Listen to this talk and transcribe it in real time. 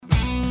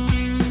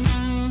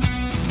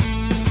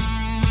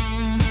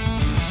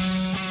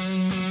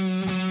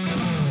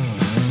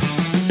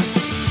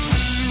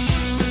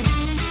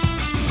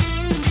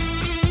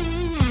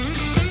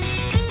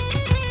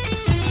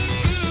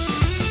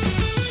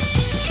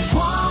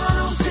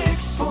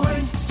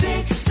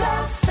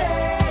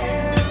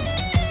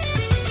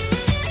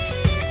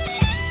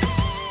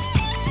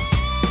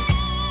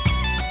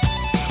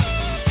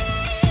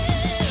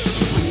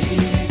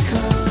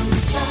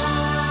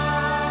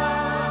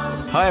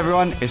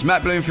everyone, it's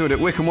Matt Bloomfield at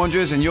Wycombe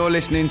Wanderers and you're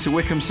listening to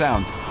Wycombe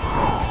Sound.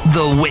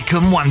 The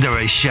Wycombe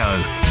Wanderers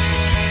Show.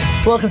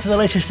 Welcome to the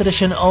latest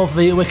edition of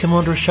the Wycombe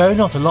Wanderers Show.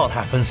 Not a lot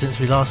happened since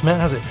we last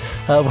met, has it?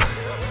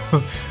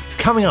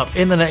 Coming up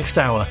in the next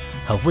hour,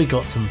 have we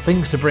got some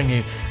things to bring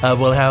you?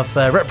 We'll have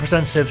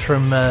representatives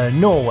from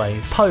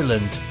Norway,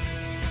 Poland,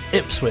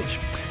 Ipswich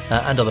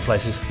and other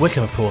places.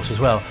 Wycombe, of course,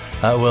 as well.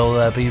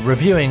 We'll be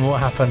reviewing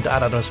what happened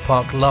at Adams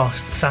Park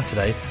last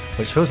Saturday,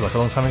 which feels like a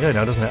long time ago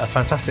now, doesn't it? A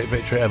fantastic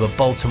victory over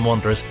Bolton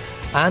Wanderers,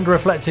 and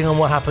reflecting on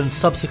what happened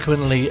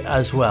subsequently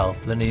as well.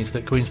 The news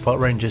that Queen's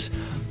Park Rangers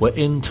were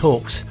in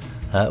talks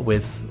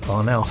with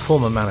our now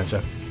former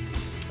manager.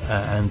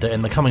 And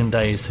in the coming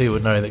days, who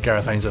would know that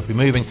Gareth Ainsworth will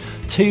be moving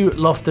to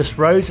Loftus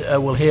Road.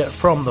 We'll hear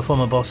from the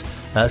former boss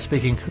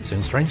speaking. It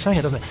sounds strange saying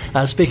it, doesn't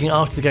it? Speaking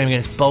after the game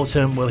against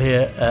Bolton. We'll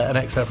hear an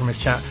excerpt from his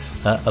chat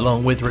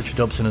along with Richard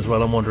Dobson as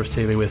well on Wanderers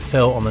TV with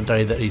Phil on the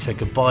day that he said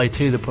goodbye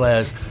to the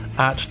players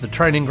at the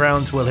training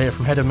grounds. We'll hear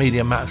from Head of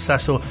Media Matt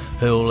Sassel,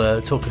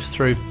 who'll talk us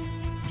through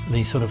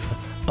the sort of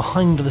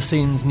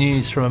behind-the-scenes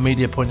news from a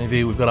media point of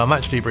view. We've got our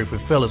match debrief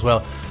with Phil as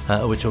well,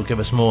 which will give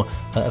us more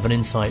of an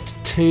insight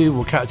too.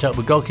 We'll catch up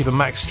with goalkeeper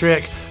Max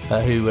Strick,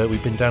 who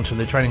we've been down to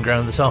the training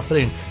ground this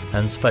afternoon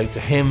and spoke to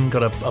him.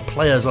 Got a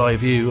player's eye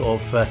view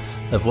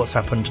of what's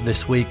happened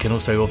this week, and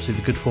also obviously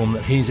the good form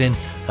that he's in,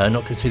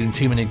 not conceding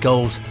too many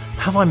goals.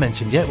 Have I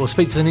mentioned yet? We'll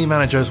speak to the new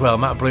manager as well,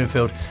 Matt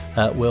Bloomfield.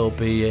 We'll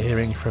be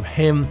hearing from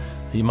him.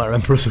 You might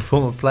remember as a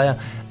former player,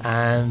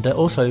 and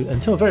also,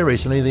 until very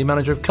recently, the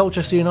manager of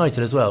Colchester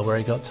United as well, where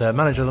he got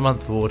Manager of the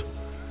Month award.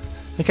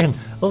 Again,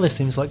 all this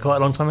seems like quite a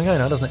long time ago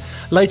now, doesn't it?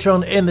 Later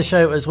on in the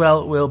show as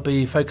well, we'll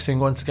be focusing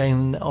once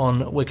again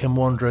on Wycombe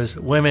Wanderers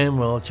women.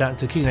 We'll chat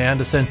to Kine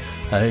Anderson,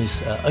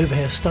 who's over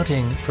here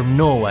studying from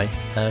Norway.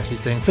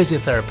 She's doing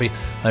physiotherapy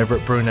over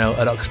at Brunel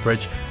at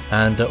Uxbridge,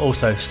 and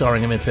also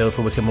starring in midfield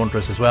for Wycombe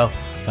Wanderers as well.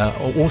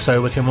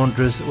 Also, Wycombe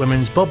Wanderers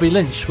women's Bobby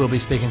Lynch will be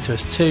speaking to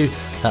us too,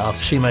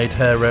 after she made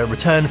her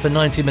return for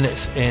 90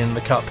 minutes in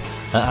the Cup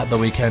at the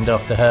weekend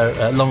after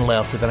her long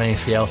layoff with an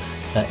ACL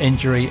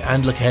injury,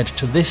 and look ahead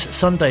to this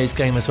Sunday's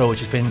game as well, which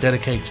has been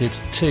dedicated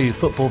to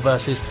football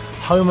versus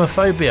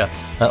homophobia.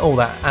 All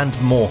that and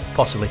more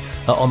possibly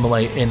on the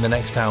way in the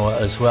next hour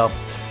as well.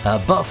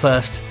 But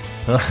first,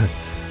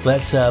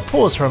 let's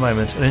pause for a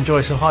moment and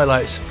enjoy some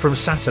highlights from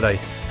Saturday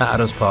at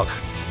Adams Park.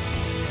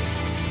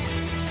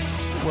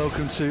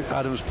 Welcome to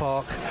Adams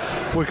Park.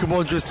 Wycombe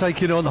Wanderers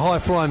taking on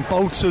high-flying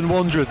Bolton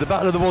Wanderers. The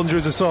Battle of the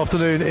Wanderers this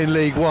afternoon in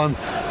League One.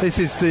 This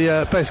is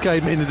the best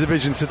game in the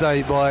division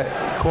today by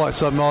quite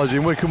some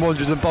margin. Wycombe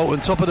Wanderers and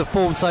Bolton top of the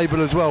form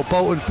table as well.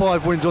 Bolton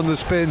 5 wins on the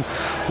spin,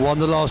 won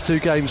the last 2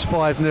 games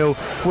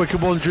 5-0.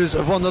 Wycombe Wanderers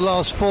have won the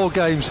last 4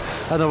 games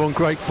and are on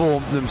great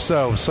form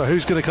themselves. So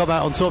who's going to come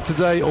out on top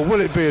today, or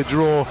will it be a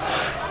draw?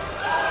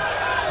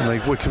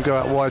 And Wycombe go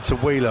out wide to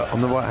Wheeler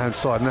on the right-hand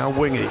side. Now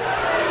Wingy.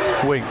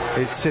 Wing,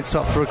 it sits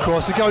up for a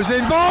cross, it goes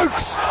in,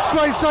 Vokes!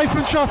 Great save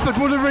from Trafford,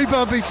 will the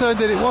rebound be turned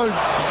in? It won't.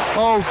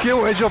 Oh,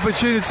 gilt-edge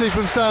opportunity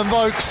from Sam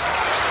Vokes.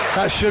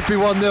 That should be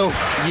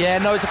 1-0. Yeah,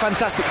 no, it's a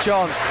fantastic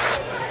chance.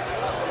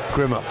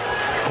 Grimmer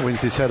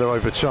wins his header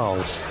over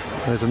Charles.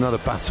 There's another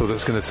battle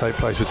that's going to take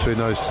place between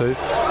those two.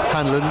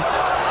 Hanlon,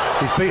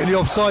 he's beaten the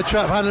offside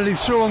trap. Hanlon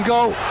is through on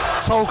goal.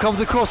 Toll comes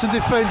across and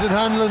defends, and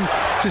Hanlon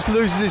just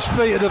loses his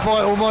feet at a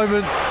vital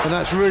moment, and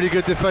that's really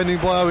good defending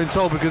by Owen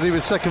Toll, because he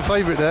was second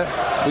favourite there.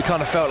 We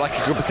kind of felt like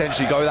it could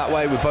potentially go that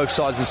way with both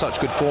sides in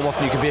such good form.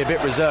 Often you can be a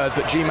bit reserved,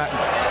 but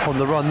GMAC on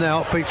the run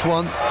now, beats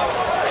one,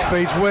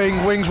 feeds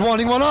Wing, Wing's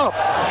winding one up,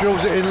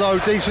 drills it in low,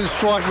 decent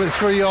strike with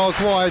 3 yards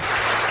wide.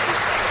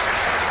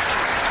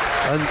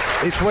 And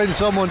it's when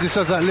someone just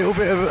has that little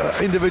bit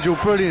of individual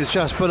brilliance,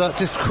 Jasper, that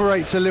just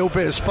creates a little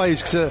bit of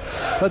space, because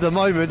at the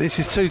moment this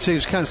is 2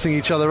 teams cancelling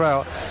each other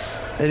out.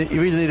 And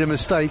you either need a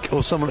mistake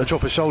or someone to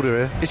drop a shoulder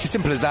here. It's as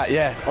simple as that,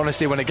 yeah.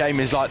 Honestly, when a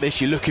game is like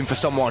this, you're looking for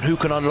someone who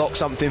can unlock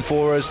something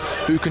for us,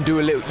 who can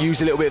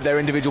use a little bit of their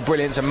individual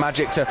brilliance and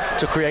magic to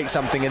create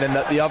something, and then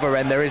at the other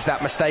end there is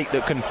that mistake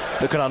that can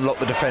unlock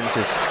the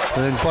defences.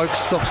 And then Vokes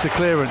stops the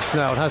clearance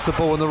now and has the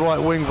ball on the right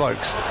wing.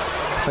 Vokes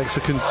takes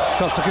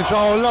touch the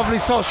control. Oh, lovely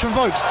touch from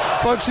Vokes.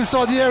 Vokes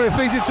inside the area,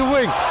 feeds it to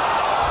Wing.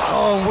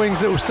 Oh, and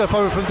Wing's little step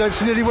over from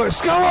Dempsey nearly works.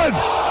 Scowen!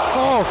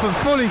 Oh, from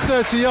fully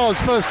 30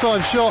 yards, first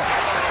time shot.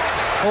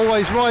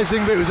 Always rising,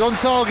 but it was on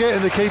target,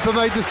 and the keeper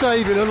made the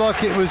save. It looked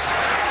like it was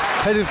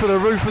heading for the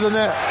roof of the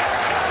net.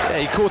 Yeah,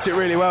 he caught it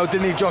really well,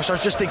 didn't he, Josh? I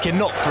was just thinking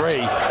not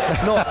three,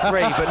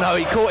 but no,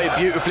 he caught it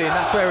beautifully, and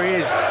that's where he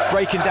is,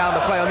 breaking down the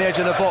play on the edge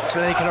of the box,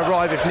 and then he can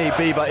arrive if need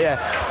be. But yeah,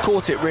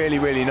 caught it really,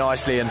 really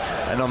nicely, and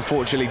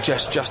unfortunately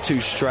just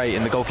too straight,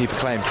 and the goalkeeper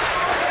claimed.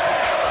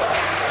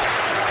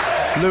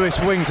 Lewis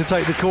Wing to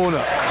take the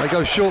corner. They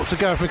go short to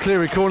Gareth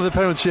McCleary, corner of the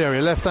penalty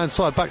area, left hand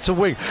side, back to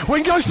Wing.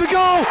 Wing goes for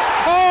goal!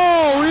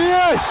 Oh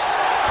yes!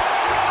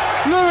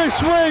 Lewis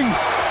Wing!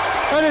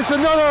 And it's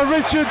another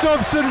Richard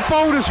Dobson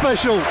folder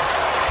special.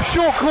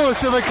 Short corner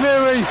to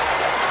McCleary.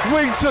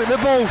 Wing took the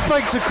ball,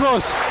 faked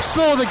across,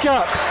 saw the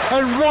gap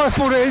and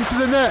rifled it into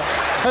the net.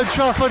 And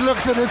Trafford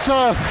looks at the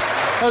turf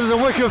And the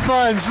Wycombe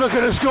fans look at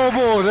the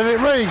scoreboard and it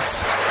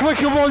reads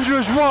Wycombe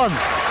Wanderers 1,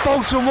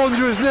 Bolton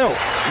Wanderers 0.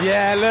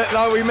 Yeah, look,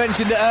 like we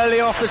mentioned it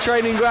earlier off the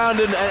training ground,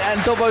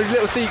 and Dobbo's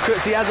little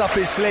secrets he has up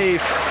his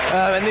sleeve,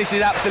 and this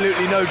is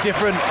absolutely no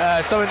different.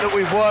 Something that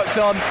we've worked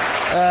on,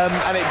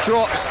 and it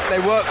drops. They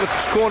work the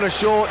corner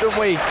short, don't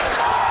we?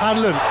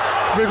 Hanlon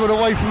wriggled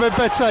away from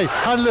Mbete.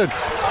 Hanlon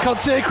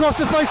cuts it across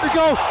the face of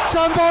goal.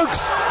 Sam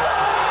Boakes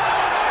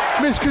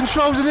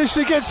miscontrols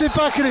initially, gets it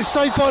back, and it's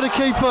saved by the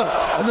keeper.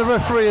 And the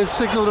referee has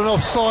signalled an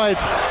offside.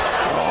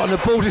 And the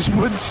ball just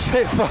wouldn't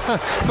sit for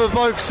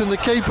Boakes, and the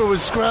keeper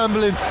was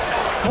scrambling.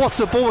 What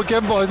a ball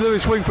again by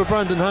Lewis Wing for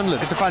Brandon Hanlon.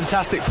 It's a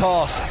fantastic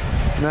pass.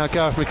 Now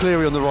Gareth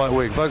McCleary on the right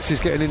wing. Boakes is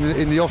getting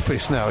in the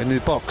office now, in the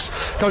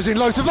box. Goes in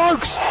low to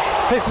Boakes.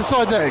 Hits the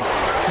side netting.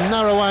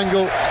 Narrow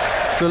angle.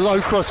 The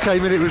low cross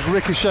came in. It was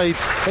ricocheted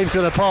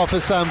into the path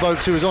of Sam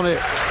Boakes, who was on it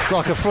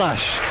like a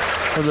flash.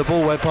 And the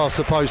ball went past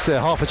the post there.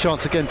 Half a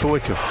chance again for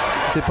Wycombe.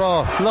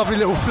 DeBar, lovely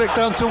little flick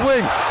down to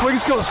Wing.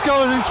 Wing's got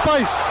Scowen in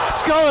space.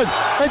 Scowen,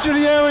 edge of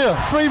the area.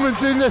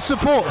 Freeman's in their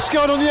support.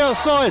 Scowen on the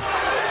outside.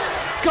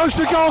 Goes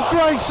to goal,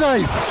 great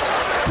save.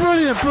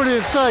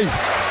 Brilliant save.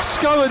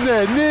 Scowen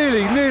there,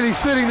 nearly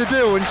sealing the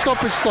deal in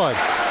stoppage time.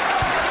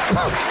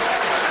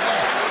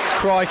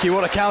 Crikey,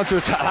 what a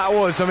counter-attack that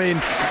was. I mean,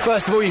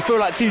 first of all, you feel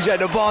like TJ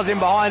DeBar's in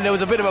behind. There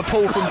was a bit of a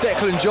pull from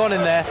Declan John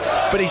in there,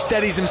 but he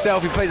steadies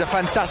himself. He plays a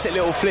fantastic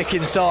little flick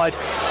inside.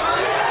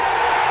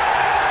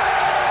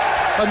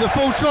 And the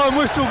full-time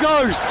whistle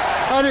goes,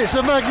 and it's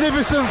a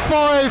magnificent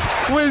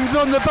 5 wins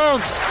on the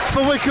bounce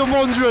for Wycombe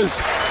Wanderers.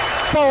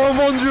 Bolton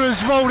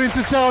Wanderers rolled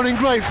into town in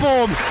great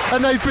form,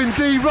 and they've been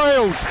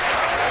derailed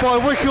by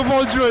Wycombe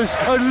Wanderers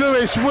and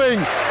Lewis Wing,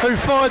 who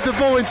fired the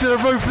ball into the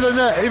roof of the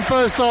net in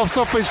first half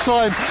stoppage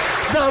time.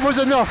 That was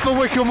enough for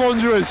Wycombe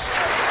Wanderers.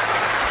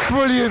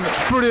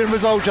 Brilliant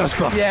result,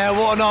 Jasper. Yeah,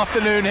 what an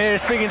afternoon here.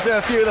 Speaking to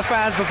a few of the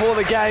fans before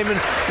the game, and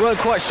weren't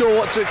quite sure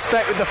what to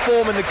expect with the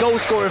form and the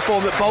goal-scoring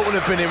form that Bolton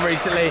have been in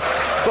recently.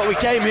 But we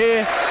came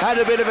here, had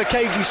a bit of a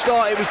cagey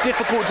start. It was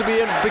difficult to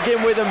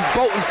begin with, and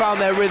Bolton found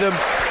their rhythm.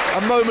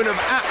 A moment of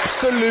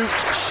absolute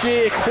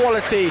sheer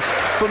quality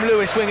from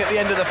Lewis Wing at the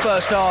end of the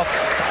first half,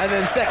 and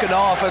then second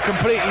half a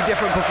completely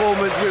different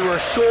performance. We were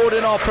assured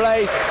in our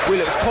play, we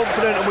looked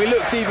confident, and we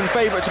looked even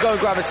favourite to go and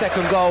grab a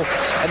second goal,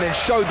 and then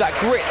showed that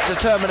grit,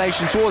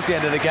 determination towards the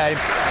end of the game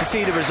to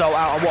see the result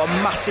out, and what a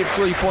massive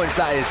 3 points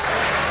that is.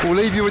 We'll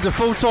leave you with the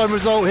full-time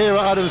result here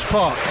at Adams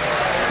Park.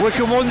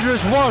 Wycombe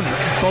Wanderers 1,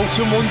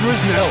 Bolton Wanderers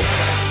 0.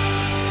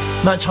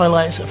 Match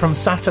highlights from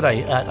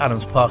Saturday at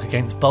Adams Park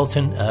against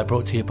Bolton,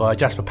 brought to you by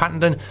Jasper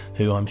Pattenden,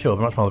 who I'm sure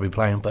would much rather be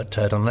playing, but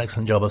done an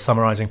excellent job of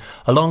summarising.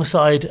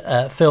 Alongside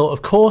Phil,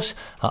 of course,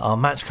 our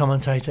match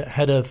commentator,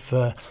 head of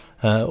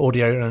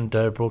audio and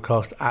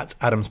broadcast at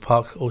Adams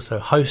Park, also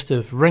host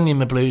of Ringing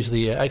the Blues,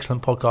 the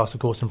excellent podcast,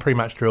 of course, and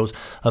pre-match drills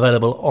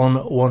available on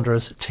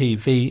Wanderers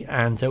TV.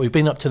 And we've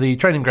been up to the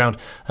training ground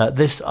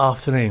this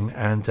afternoon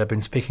and been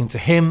speaking to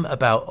him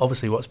about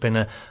obviously what's been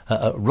a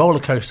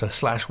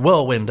rollercoaster /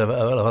 whirlwind of the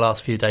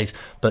last few days,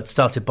 but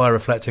started by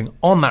reflecting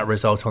on that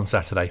result on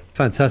Saturday.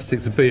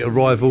 Fantastic to beat a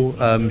rival.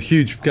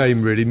 Huge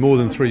game, really, more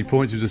than 3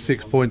 points. It was a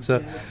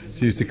 6-pointer,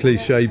 to use the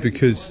cliche,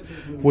 because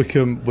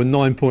Wycombe were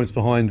 9 points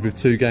behind with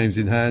 2 games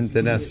in hand.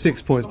 They're now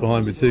 6 points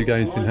behind with 2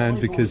 games in hand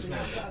because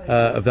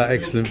of that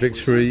excellent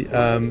victory.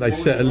 They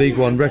set a League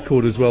One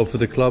record as well for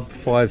the club,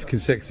 5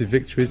 consecutive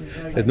victories.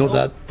 They've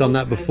not done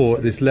that before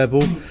at this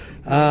level.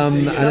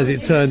 And as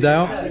it turned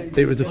out,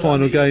 it was the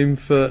final game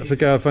for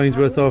Gareth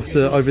Ainsworth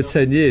after over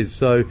 10 years.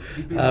 So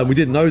we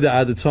didn't know that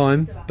at the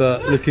time,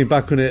 but looking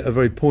back on it, a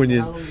very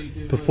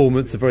poignant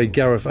performance, a very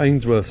Gareth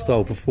Ainsworth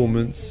style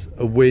performance,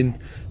 a win.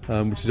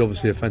 Which is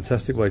obviously a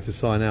fantastic way to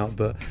sign out,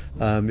 but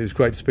it was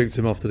great to speak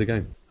to him after the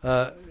game.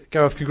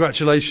 Gareth,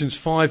 congratulations,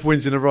 5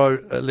 wins in a row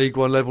at League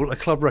One level, a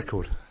club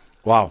record.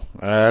 Wow,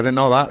 I didn't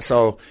know that,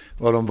 so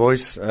well done,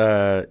 boys.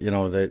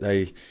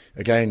 They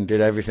again did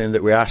everything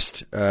that we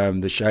asked.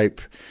 The shape,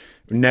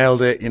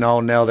 nailed it.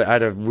 I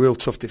had a real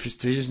tough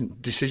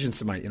decisions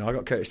to make. I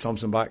got Curtis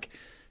Thompson back,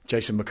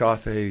 Jason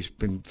McCarthy, who's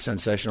been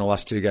sensational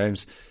last 2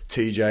 games,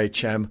 TJ,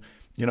 Chem.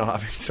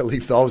 Having to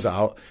leave those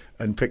out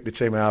and pick the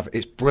team I have,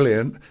 it's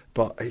brilliant,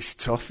 but it's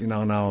tough,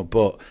 now.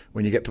 But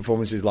when you get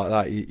performances like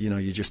that,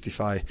 you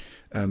justify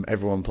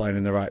everyone playing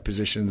in the right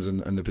positions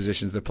and the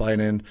positions they're playing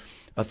in.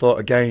 I thought,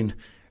 again,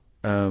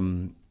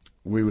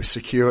 we were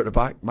secure at the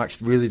back. Max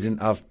really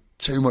didn't have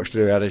too much to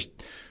do. He had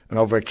an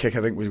overhead kick,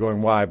 I think, was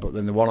going wide, but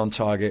then the one on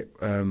target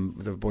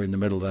with the boy in the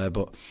middle there.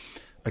 But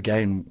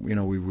again,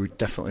 we were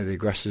definitely the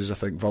aggressors. I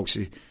think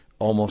Volksy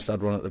almost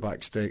had one at the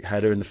back stick,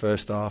 header in the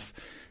first half.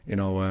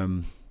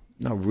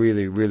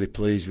 Really, really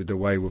pleased with the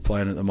way we're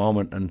playing at the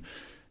moment, and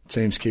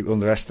teams keep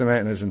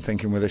underestimating us and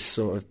thinking with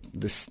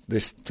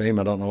this team,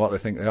 I don't know what they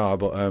think they are,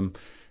 but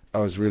I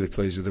was really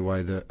pleased with the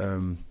way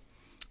that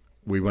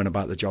we went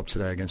about the job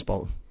today against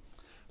Bolton.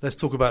 Let's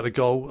talk about a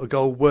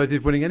goal worthy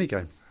of winning any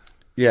game.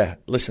 Yeah,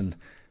 listen,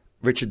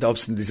 Richard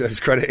Dobson deserves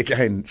credit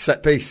again.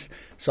 Set piece.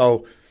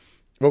 So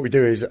what we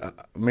do is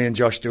me and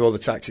Josh do all the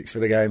tactics for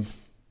the game.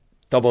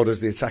 Dobbo does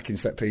the attacking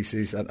set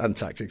pieces and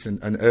tactics,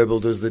 and Herbal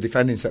does the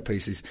defending set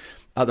pieces.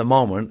 At the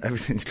moment,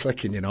 everything's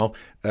clicking,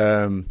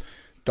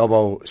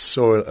 Dobbo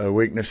saw a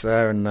weakness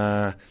there, and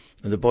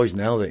the boys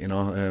nailed it,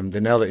 They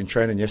nailed it in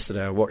training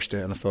yesterday. I watched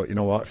it and I thought, you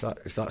know what,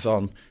 if that's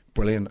on,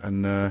 brilliant.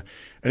 And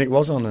it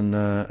was on,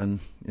 and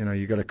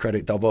you got to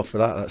credit Dobbo for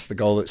that. That's the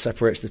goal that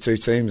separates the two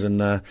teams,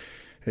 and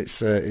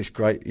it's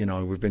great.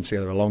 We've been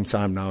together a long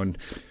time now, and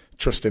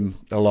trust him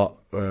a lot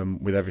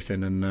with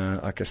everything. And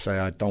like I say,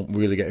 I don't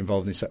really get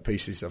involved in set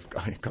pieces. I've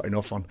got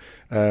enough on,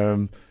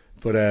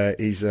 but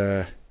he's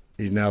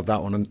nailed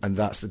that one, and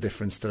that's the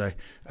difference today.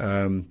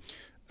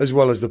 As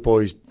well as the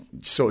boys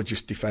sort of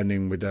just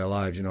defending with their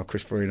lives,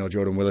 Chris Farino,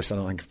 Jordan Willis, I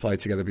don't think have played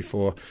together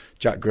before.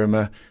 Jack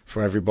Grimmer,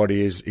 for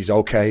everybody, is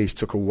okay. He's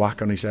took a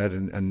whack on his head,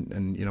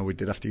 and we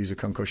did have to use a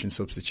concussion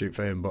substitute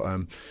for him, but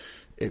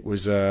it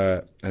was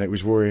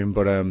worrying,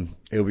 but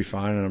he'll be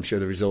fine, and I'm sure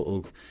the result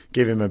will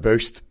give him a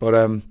boost. But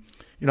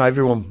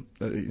everyone,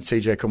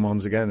 TJ come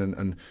on again,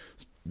 and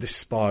this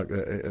spark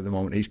at the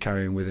moment he's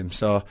carrying with him.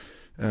 So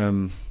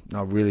I'm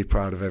really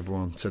proud of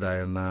everyone today,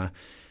 and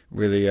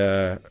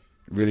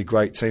really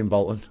great team,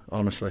 Bolton,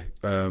 honestly.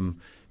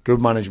 Good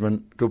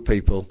management, good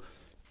people,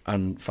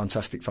 and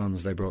fantastic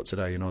fans they brought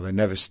today. They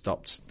never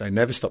stopped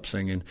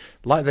singing,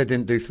 like they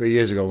didn't do 3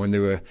 years ago when they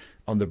were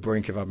on the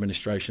brink of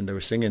administration. They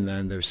were singing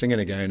then, they were singing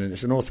again, and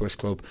it's a North West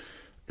club.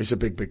 It's a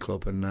big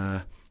club,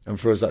 and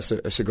for us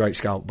that's a great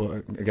scout.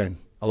 But again,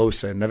 I'll always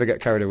say, never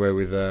get carried away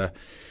with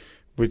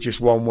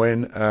just one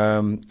win. I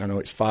know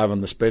it's 5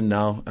 on the spin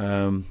now,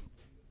 and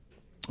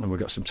we've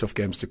got some tough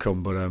games to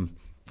come, but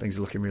things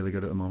are looking really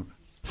good at the moment.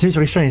 Seems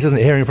really strange, doesn't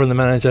it, hearing from the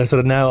manager sort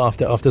of now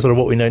after sort of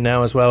what we know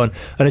now as well, and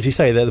as you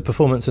say, the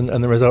performance and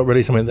the result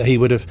really something that he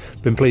would have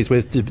been pleased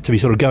with to be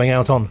sort of going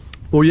out on.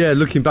 Well, yeah,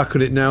 looking back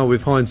on it now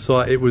with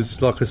hindsight, it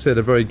was, like I said,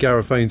 a very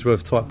Gareth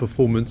Ainsworth type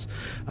performance.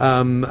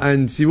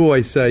 And you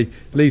always say,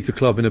 leave the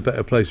club in a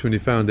better place when you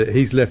found it.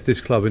 He's left this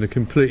club in a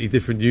completely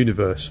different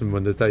universe from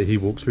when the day he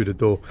walked through the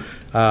door.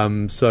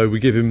 So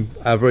we give him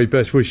our very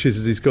best wishes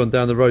as he's gone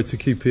down the road to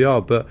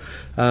QPR. But,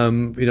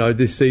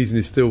 this season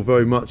is still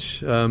very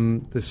much,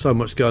 there's so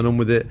much going on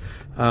with it.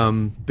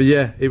 But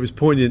yeah, it was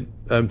poignant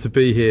to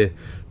be here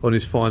on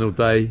his final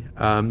day.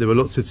 There were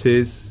lots of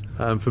tears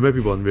from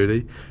everyone,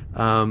 really.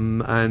 I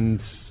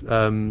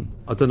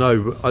don't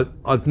know,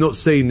 I've not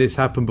seen this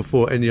happen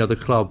before at any other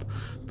club,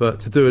 but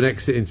to do an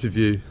exit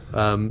interview,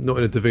 not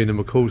in a Davina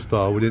McCall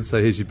style, we didn't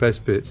say here's your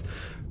best bits,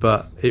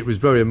 but it was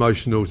very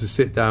emotional to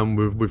sit down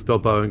with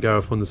Dobbo and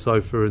Gareth on the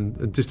sofa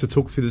and just to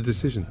talk through the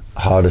decision.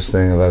 Hardest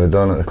thing I've ever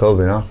done at the club,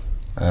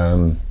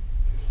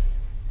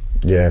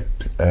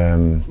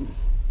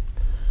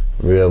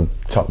 real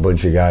top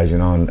bunch of guys,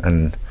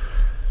 and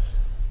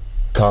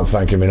can't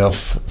thank him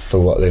enough for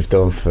what they've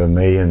done for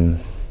me, and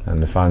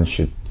the fans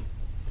should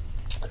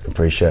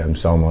appreciate them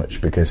so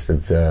much, because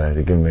they've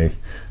given me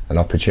an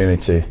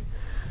opportunity,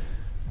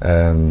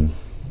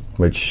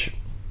 which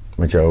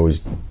I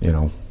always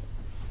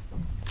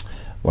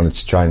wanted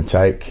to try and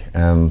take,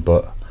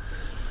 but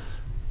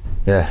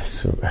yeah,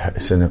 it's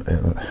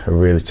a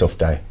really tough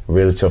day,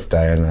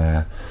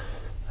 and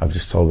I've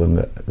just told them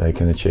that they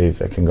can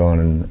go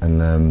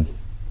on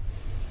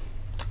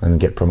and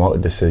get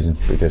promoted this season,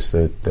 because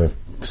they're a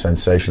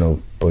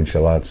sensational bunch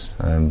of lads.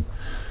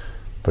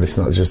 But it's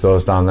not just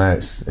those down there,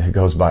 it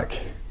goes back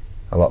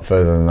a lot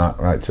further than that,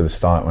 right to the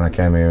start when I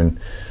came here in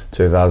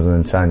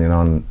 2010,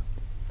 and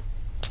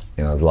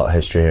there's a lot of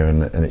history here,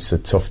 and it's a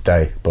tough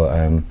day, but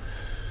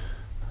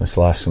it's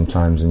life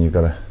sometimes, and you're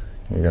gonna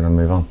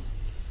move on.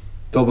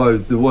 Dobbo,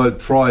 the word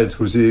pride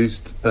was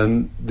used,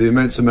 and the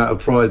immense amount of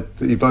pride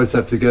that you both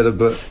have together,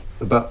 but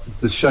about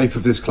the shape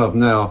of this club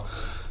now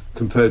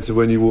compared to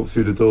when you walked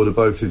through the door, the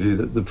both of you,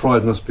 the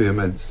pride must be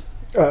immense.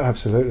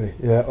 Absolutely,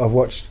 yeah. I've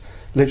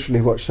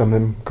literally watched some of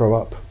them grow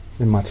up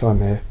in my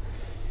time here.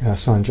 I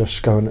signed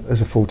Josh going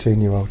as a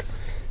 14-year-old,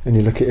 and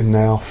you look at him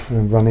now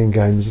running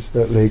games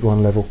at League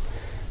One level.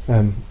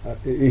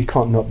 He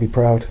can't not be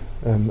proud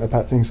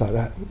about things like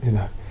that.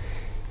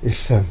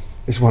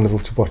 It's wonderful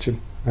to watch him.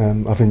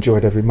 I've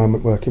enjoyed every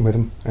moment working with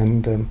him,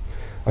 and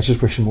I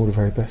just wish him all the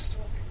very best.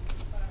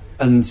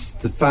 And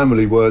the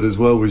family word as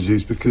well was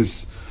used,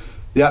 because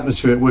the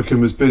atmosphere at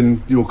Wycombe has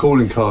been your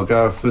calling card,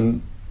 Gareth,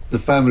 and the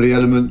family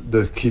element,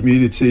 the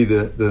community,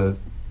 the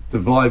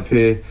vibe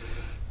here,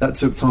 that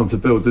took time to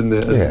build, didn't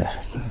it? Yeah,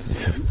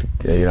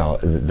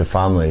 the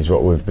family is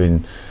what we've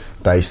been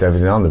based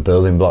everything on, the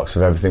building blocks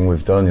of everything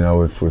we've done.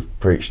 We've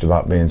preached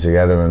about being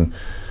together, and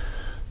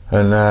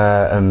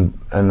that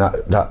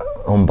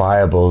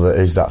unbuyable that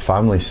is that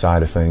family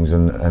side of things,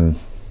 and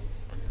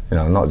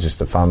not just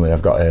the family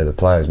I've got here, the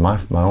players, my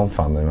own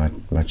family,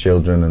 my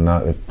children, and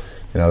that.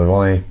 They've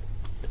only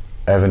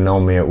ever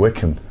known me at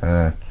Wycombe.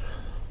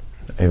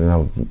 Even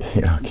though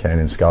Kane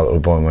and Scarlett were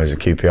born when I was at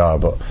QPR,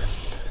 but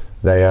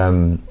they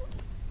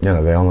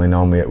they only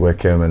know me at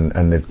Wycombe,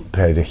 and they've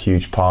played a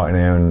huge part in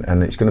here,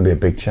 and it's going to be a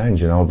big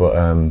change,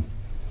 but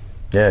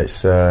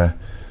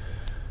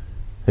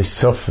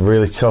it's tough,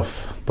 really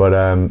tough, but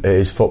it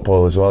is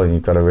football as well, and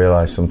you've got to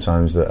realise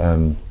sometimes that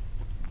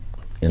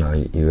you know,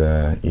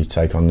 you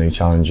take on new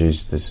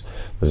challenges.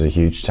 There's a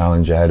huge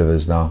challenge ahead of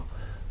us now.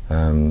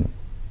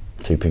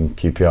 Keeping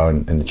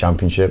QPR in the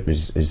Championship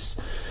is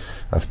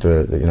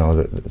after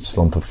the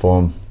slump of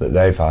form that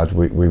they've had.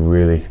 We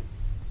really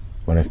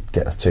want to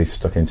get our teeth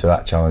stuck into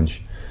that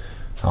challenge.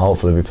 I'll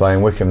hopefully be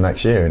playing Wycombe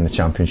next year in the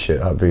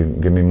Championship.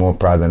 That'd give me more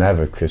pride than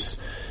ever because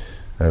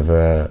of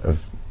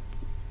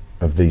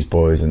these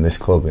boys and this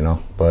club, you know.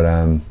 But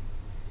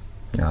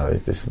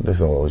this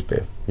will always be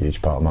a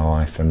huge part of my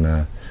life, and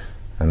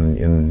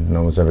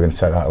no one's ever going to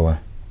take that away.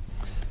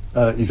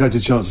 You've had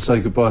your chance to say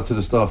goodbye to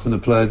the staff and the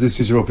players. This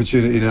is your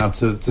opportunity now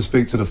to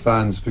speak to the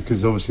fans,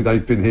 because obviously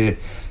they've been here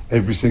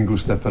every single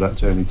step of that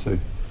journey too.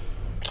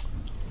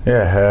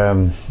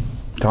 Yeah,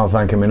 can't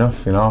thank them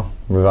enough. You know,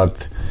 we've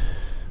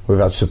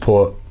had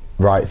support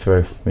right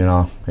through. You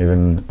know,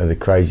 even at the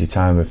crazy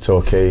time of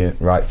Torquay,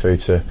 right through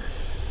to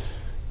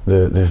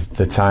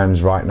the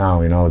times right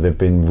now. You know, they've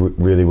been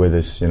really with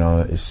us. You know,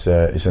 it's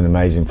an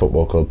amazing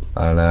football club,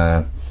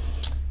 and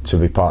to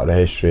be part of the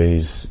history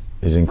is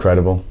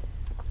incredible.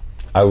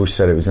 I always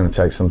said it was going to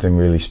take something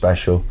really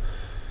special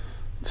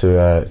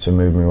to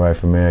move me away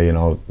from here. You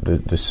know,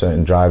 there's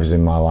certain drivers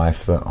in my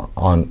life that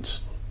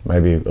aren't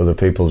maybe other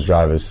people's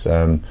drivers.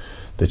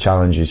 The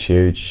challenge is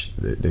huge.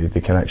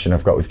 The connection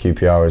I've got with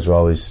QPR as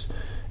well is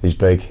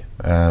big.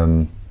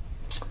 And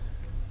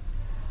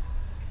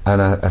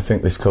I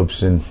think this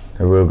club's in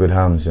a real good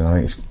hands, and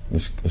I think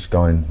it's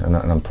going, and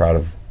I'm proud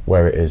of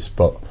where it is.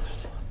 But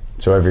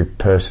to every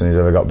person who's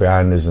ever got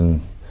behind us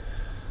and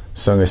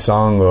sung a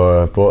song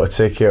or bought a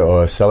ticket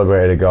or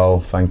celebrated a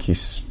goal, thank you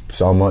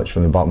so much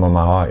from the bottom of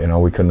my heart. You know,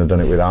 we couldn't have done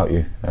it without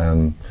you.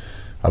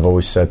 I've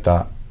always said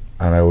that,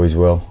 and I always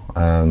will.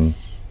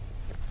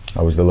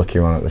 I was the lucky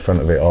one at the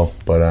front of it all,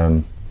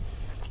 but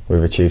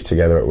we've achieved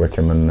together at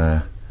Wycombe,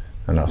 and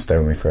that'll stay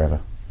with me forever.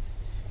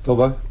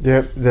 Dobbo?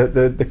 Yeah,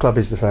 the club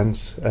is the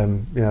fans.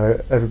 You know,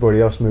 everybody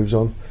else moves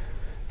on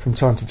from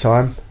time to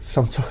time,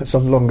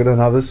 some longer than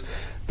others,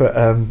 but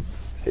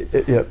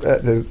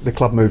the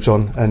club moves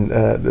on, and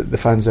the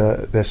fans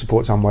their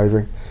support's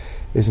unwavering,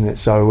 isn't it?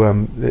 So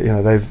you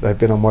know, they've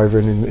been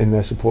unwavering in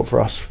their support for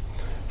us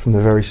from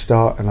the very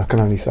start, and I can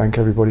only thank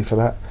everybody for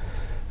that.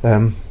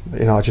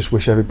 You know, I just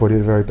wish everybody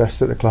the very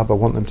best at the club. I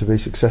want them to be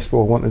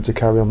successful. I want them to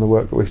carry on the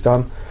work that we've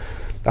done.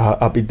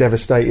 I'd be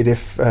devastated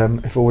if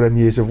all them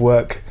years of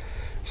work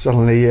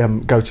suddenly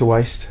go to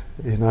waste.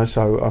 You know,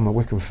 so I'm a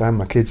Wycombe fan.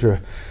 My kids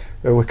are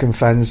Wycombe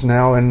fans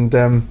now, and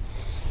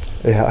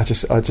yeah, I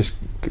just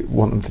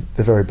want them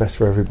the very best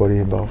for everybody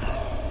involved.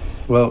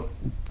 Well,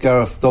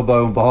 Gareth,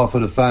 Dobbo, on behalf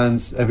of the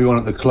fans, everyone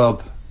at the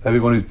club,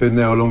 everyone who's been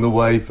there along the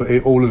way, for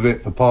all of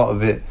it, for part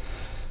of it,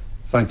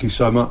 thank you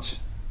so much.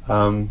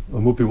 And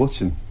we'll be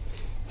watching.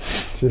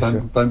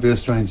 Don't be a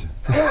stranger.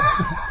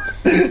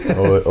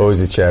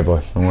 Always a chair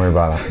boy, don't worry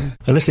about that.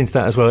 And listening to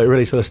that as well, it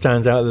really sort of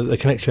stands out the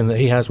connection that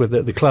he has with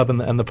the club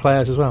and the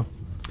players as well.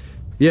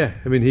 Yeah,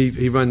 I mean,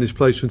 he ran this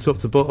place from top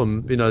to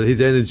bottom. You know,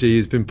 his energy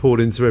has been poured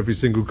into every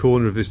single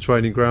corner of this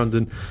training ground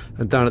and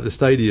down at the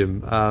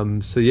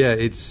stadium. So yeah,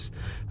 it's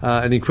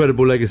an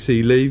incredible legacy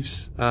he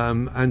leaves.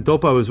 And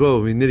Dobbo as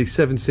well. I mean, nearly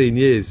 17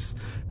 years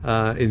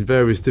in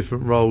various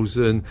different roles,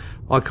 and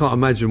I can't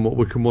imagine what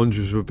Wycombe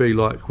Wanderers would be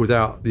like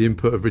without the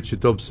input of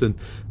Richard Dobson.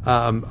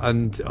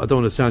 And I don't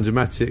want to sound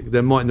dramatic,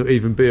 there might not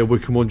even be a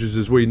Wycombe Wanderers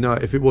as we know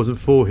it if it wasn't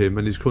for him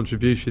and his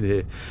contribution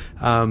here.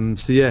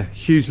 So yeah,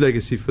 huge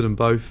legacy for them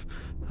both.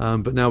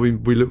 But now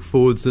we look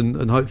forwards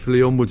and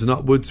hopefully onwards and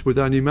upwards with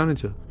our new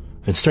manager.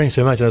 It's strange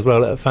to imagine as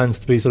well fans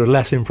to be sort of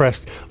less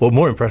impressed, or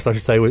more impressed I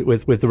should say,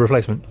 with the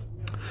replacement.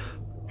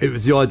 It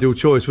was the ideal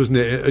choice, wasn't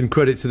it? And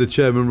credit to the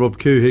chairman, Rob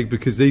Couhig,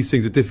 because these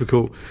things are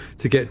difficult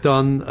to get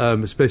done,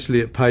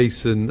 especially at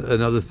pace and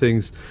other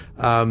things.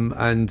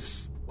 And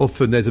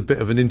often there's a bit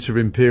of an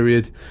interim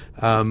period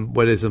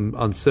where there's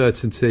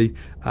uncertainty.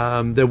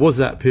 There was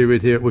that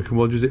period here at Wycombe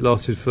Wanderers. It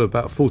lasted for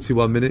about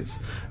 41 minutes.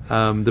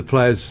 The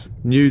players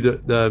knew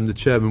that the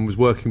chairman was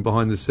working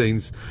behind the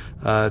scenes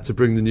to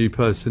bring the new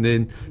person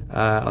in.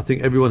 I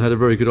think everyone had a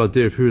very good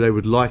idea of who they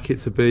would like it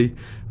to be.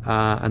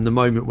 And the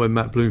moment when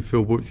Matt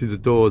Bloomfield walked through the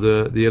door,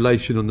 the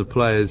elation on the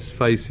players'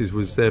 faces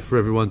was there for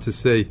everyone to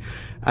see.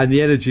 And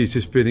the energy has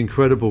just been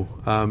incredible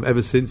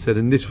ever since then.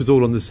 And this was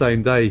all on the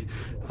same day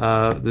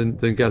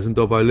than Gaz and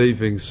Dobbo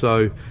leaving.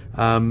 So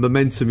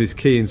momentum is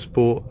key in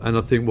sport. And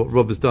I think what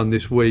Rob has done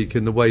this week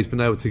and the way he's been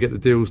able to get the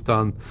deals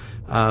done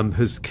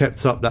has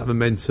kept up that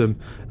momentum.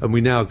 And we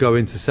now go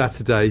into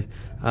Saturday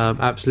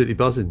absolutely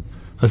buzzing.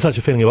 And such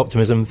a feeling of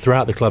optimism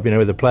throughout the club, you know,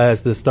 with the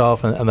players, the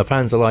staff and the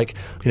fans alike,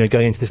 you know,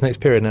 going into this next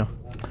period now.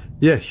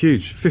 Yeah,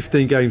 huge.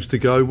 15 games to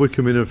go.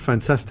 Wycombe in a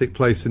fantastic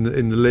place in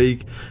the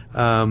league.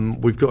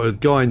 We've got a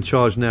guy in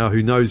charge now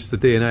who knows the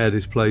DNA of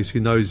this place, who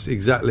knows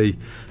exactly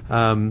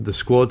the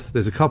squad.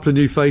 There's a couple of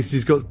new faces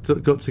he's got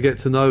to get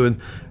to know,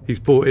 and he's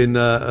brought in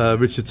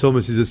Richard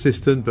Thomas, his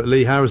assistant, but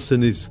Lee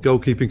Harrison, his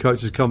goalkeeping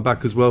coach, has come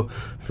back as well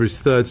for his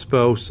third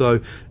spell. So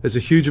there's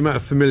a huge amount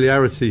of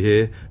familiarity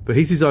here, but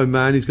he's his own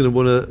man. He's going to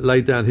want to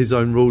lay down his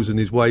own rules and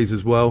his ways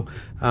as well.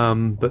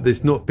 But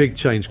there's not big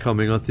change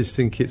coming. I just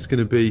think it's going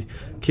to be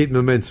keep keep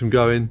momentum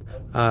going.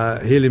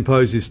 He'll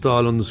impose his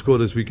style on the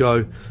squad as we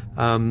go.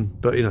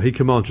 But he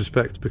commands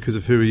respect because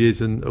of who he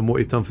is and what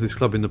he's done for this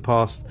club in the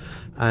past.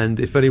 And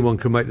if anyone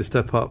can make the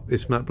step up,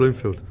 it's Matt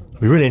Bloomfield.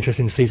 It'll be really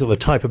interesting to see sort of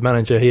the type of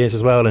manager he is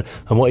as well, and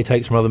what he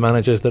takes from other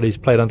managers that he's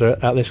played under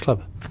at this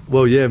club.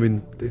 Well, yeah, I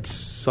mean, it's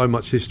so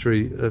much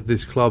history of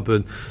this club,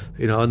 and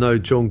I know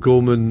John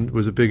Gorman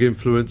was a big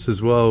influence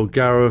as well.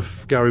 Gary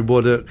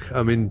Waddock,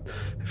 I mean,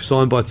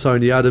 signed by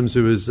Tony Adams,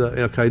 who was not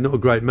a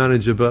great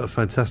manager but a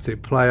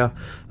fantastic player.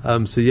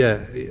 So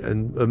yeah,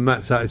 and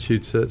Matt's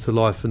attitude to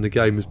life and the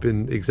game has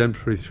been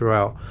exemplary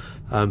throughout.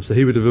 So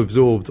he would have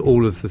absorbed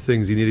all of the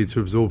things he needed to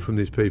absorb from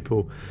these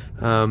people.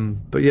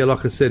 But yeah,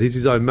 like I said, he's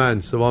his own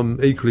man, so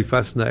I'm equally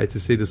fascinated to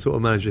see the sort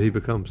of manager he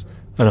becomes.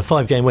 And a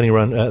 5-game winning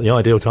run at the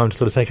ideal time to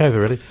sort of take over,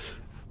 really.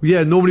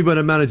 Yeah, normally when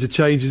a manager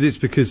changes, it's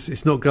because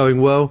it's not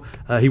going well.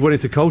 He went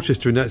into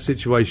Colchester in that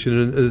situation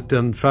and has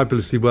done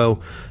fabulously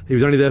well. He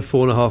was only there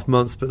 4.5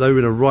 months, but they were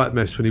in a right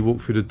mess when he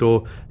walked through the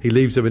door. He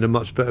leaves them in a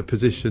much better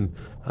position.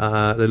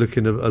 They're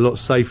looking a lot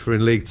safer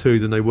in League Two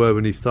than they were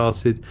when he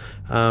started.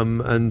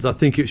 And I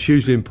think it's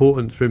hugely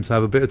important for him to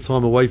have a bit of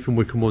time away from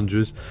Wycombe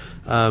Wanderers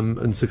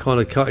and to kind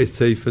of cut his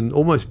teeth and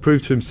almost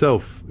prove to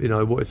himself,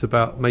 what it's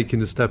about, making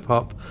the step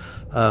up.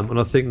 And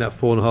I think that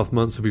 4.5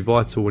 months will be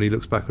vital when he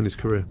looks back on his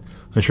career.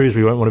 And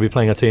Shrewsbury won't want to be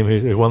playing a team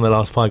who've won their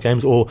last 5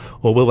 games, or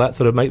will that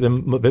sort of make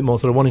them a bit more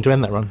sort of wanting to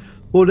end that run?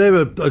 Well, they're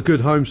a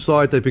good home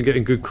side. They've been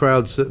getting good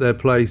crowds at their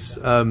place.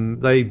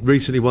 They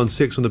recently won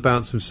 6 on the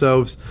bounce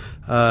themselves.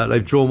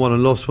 They've drawn 1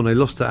 and lost 1. They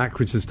lost to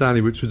Accrington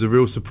Stanley, which was a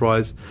real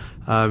surprise.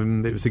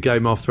 It was a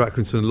game after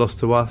Accrington lost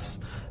to us.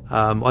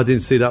 I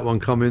didn't see that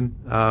one coming.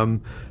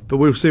 But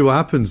we'll see what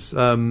happens.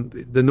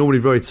 They're normally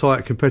very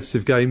tight,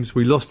 competitive games.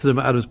 We lost to them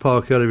at Adams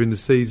Park earlier in the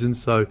season,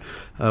 so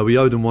we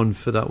owed them one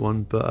for that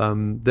one. But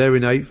they're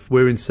in 8th,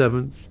 we're in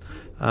 7th.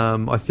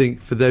 I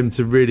think for them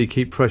to really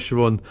keep pressure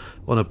on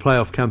a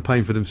playoff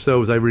campaign for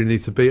themselves, they really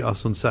need to beat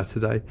us on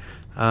Saturday.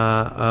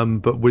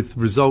 But with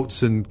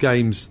results and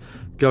games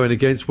going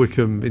against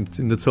Wycombe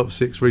in the top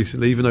 6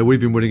 recently, even though we've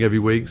been winning every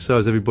week, so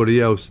has everybody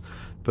else.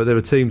 But there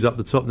are teams up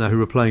the top now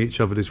who are playing each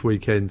other this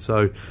weekend,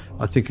 so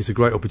I think it's a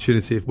great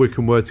opportunity. If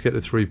Wycombe were to get the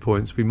 3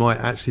 points, we might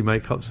actually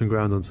make up some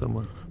ground on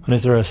someone. And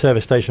is there a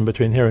service station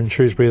between here and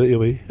Shrewsbury that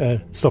you'll be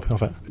stopping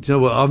off at? Do you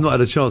know what? I've not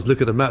had a chance to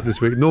look at the map this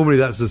week. Normally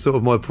that's the sort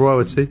of my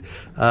priority,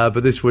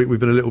 but this week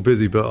we've been a little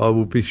busy. But I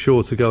will be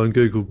sure to go and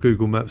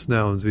Google Maps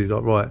now and be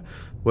like, right,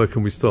 where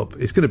can we stop?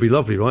 It's going to be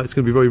lovely, right? It's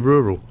going to be very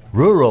rural.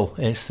 Rural.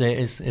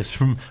 It's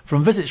from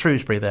Visit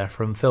Shrewsbury there,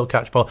 from Phil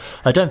Catchpole.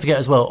 Don't forget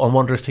as well, on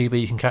Wanderers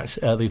TV you can catch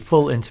the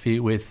full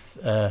interview with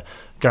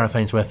Gareth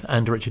Ainsworth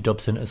and Richard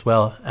Dobson as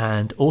well,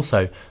 and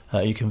also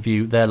you can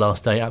view their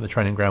last day at the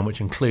training ground,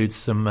 which includes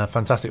some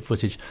fantastic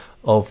footage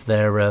of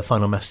their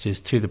final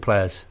messages to the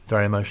players.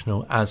 Very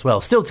emotional as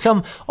well. Still to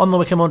come on the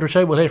Wycombe Wanderers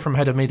show, we'll hear from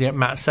Head of Media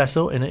Matt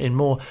Cecil in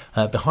more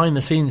behind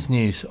the scenes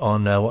news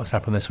on what's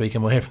happened this week,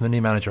 and we'll hear from the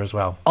new manager as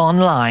well.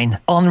 Online,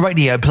 on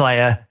Radio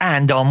Player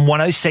and on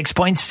 106.6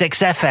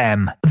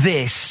 FM.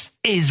 This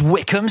is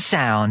Wycombe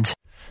Sound.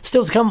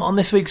 Still to come on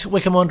this week's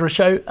Wycombe Wanderers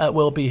show,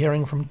 we'll be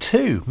hearing from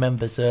 2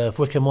 members of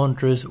Wycombe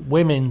Wanderers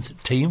women's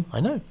team. I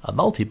know, a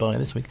multi-buy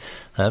this week.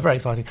 Very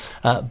exciting.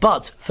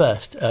 But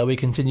first, we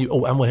continue.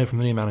 Oh, and we'll hear from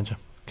the new manager,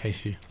 in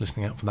case you're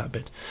listening out for that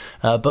bit.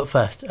 But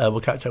first,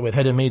 we'll catch up with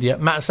Head of Media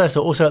Matt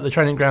Cecil, also at the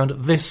training ground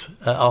this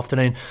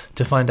afternoon,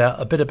 to find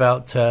out a bit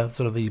about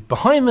sort of the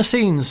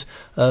behind-the-scenes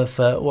of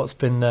what's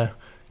been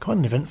quite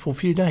an eventful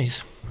few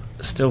days.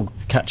 Still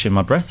catching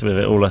my breath with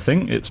it all, I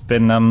think. It's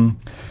been...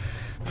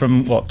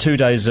 from 2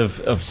 days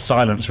of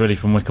silence really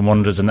from Wycombe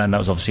Wanderers, and then that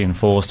was obviously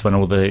enforced when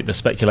all the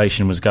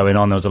speculation was going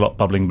on. There was a lot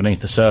bubbling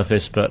beneath the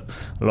surface, but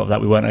a lot of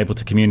that we weren't able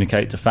to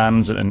communicate to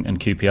fans, and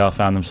QPR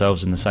found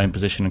themselves in the same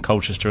position in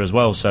Colchester as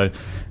well. So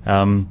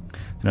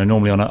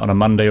normally on a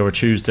Monday or a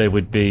Tuesday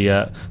we'd be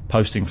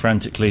posting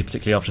frantically,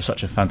 particularly after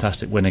such a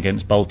fantastic win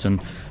against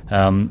Bolton,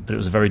 but it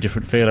was a very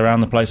different feel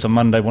around the place on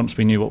Monday once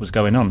we knew what was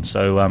going on.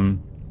 So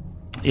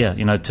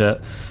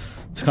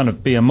to kind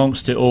of be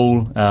amongst it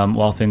all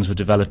while things were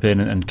developing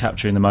and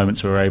capturing the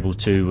moments we were able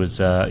to was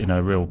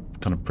a real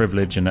kind of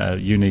privilege and a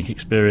unique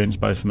experience,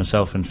 both for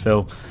myself and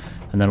Phil.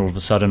 And then all of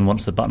a sudden,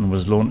 once the button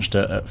was launched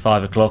at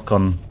 5 o'clock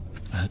on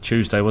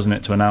Tuesday, wasn't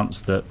it, to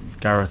announce that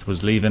Gareth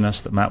was leaving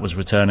us, that Matt was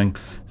returning,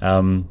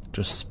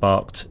 just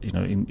sparked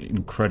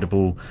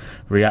incredible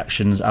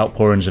reactions,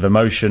 outpourings of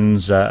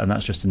emotions, and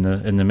that's just in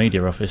the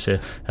media office here.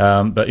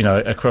 But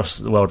across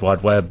the World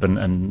Wide Web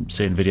and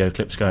seeing video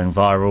clips going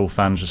viral,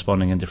 fans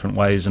responding in different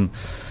ways, and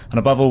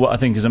above all, what I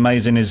think is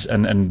amazing is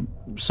and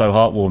so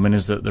heartwarming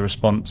is that the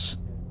response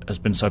has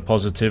been so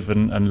positive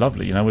and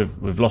lovely.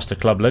 We've lost a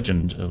club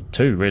legend, or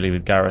 2 really,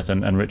 with Gareth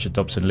and Richard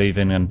Dobson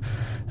leaving, and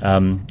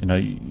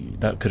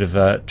that could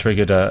have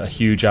triggered a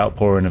huge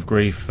outpouring of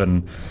grief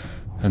and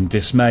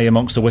dismay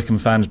amongst the Wycombe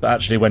fans. But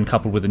actually, when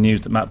coupled with the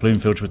news that Matt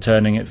Bloomfield's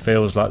returning, it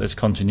feels like there's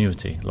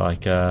continuity.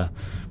 Like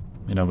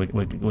we're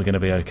going to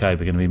be okay.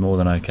 We're going to be more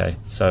than okay.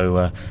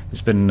 So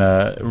it's been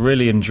a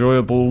really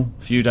enjoyable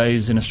few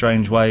days in a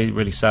strange way.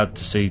 Really sad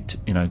to see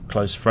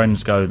close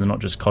friends go. They're not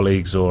just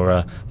colleagues or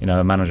a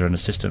manager and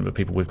assistant, but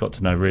people we've got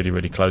to know really,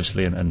 really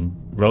closely and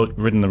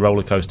ridden the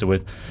roller coaster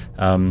with.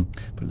 But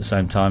at the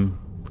same time,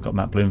 we've got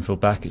Matt Bloomfield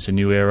back. It's a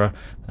new era,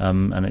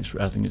 and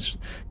I think it's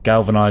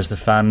galvanised the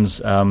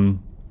fans.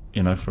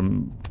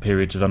 From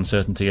periods of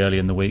uncertainty early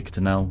in the week to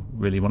now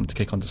really wanting to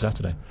kick on to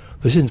Saturday.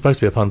 This isn't supposed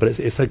to be a pun, but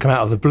it's come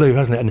out of the blue,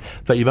 hasn't it?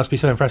 But you must be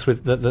so impressed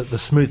with the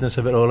smoothness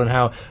of it all, and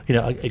how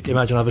I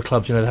imagine other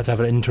clubs they had to have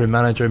an interim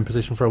manager in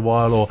position for a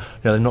while, or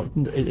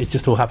it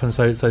just all happens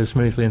so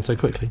smoothly and so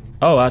quickly.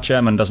 Oh, our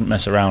chairman doesn't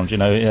mess around.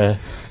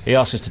 He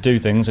asks us to do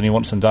things and he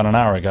wants them done an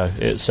hour ago.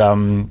 It's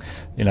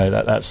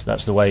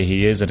that's the way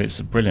he is, and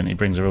it's brilliant. He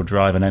brings a real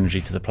drive and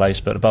energy to the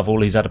place. But above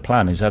all, he's had a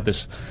plan. He's had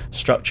this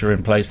structure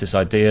in place, this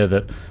idea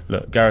that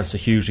look, Gareth's a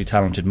hugely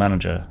talented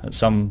manager. At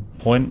some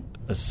point,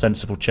 a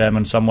sensible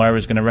chairman somewhere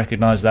is going to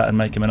recognise that and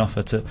make him an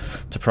offer to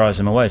prize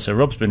him away. So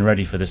Rob's been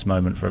ready for this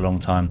moment for a long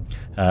time,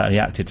 and he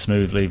acted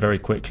smoothly, very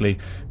quickly,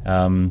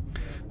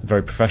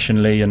 very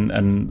professionally,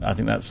 and I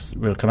think that's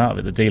really come out of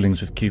it. The dealings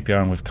with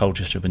QPR and with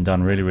Colchester have been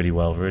done really, really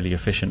well, really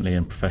efficiently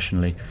and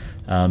professionally.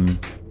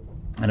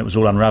 And it was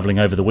all unravelling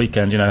over the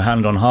weekend.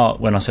 Hand on heart,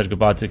 when I said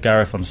goodbye to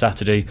Gareth on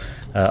Saturday,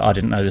 I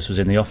didn't know this was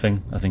in the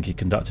offing. I think he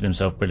conducted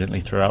himself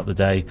brilliantly throughout the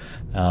day.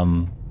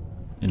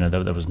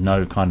 There was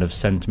no kind of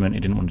sentiment. He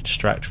didn't want to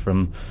distract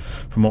from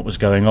what was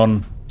going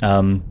on.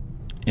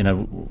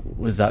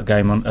 With that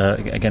game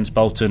against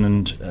Bolton,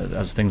 and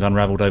as things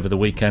unravelled over the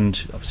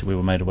weekend, obviously we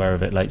were made aware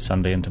of it late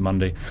Sunday into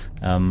Monday,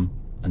 and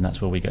that's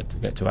where we get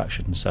to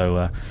action.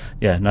 So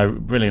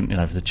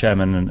brilliant. For the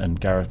chairman and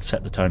Gareth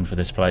set the tone for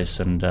this place,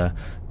 and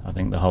I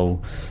think the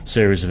whole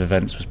series of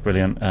events was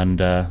brilliant and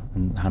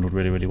handled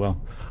really, really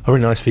well. Oh,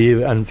 really nice for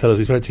you and Phil, as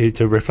we spoke to you,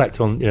 to reflect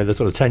on the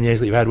sort of 10 years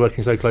that you've had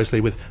working so closely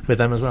with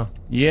them as well.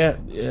 Yeah,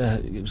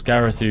 it was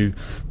Gareth who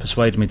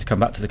persuaded me to come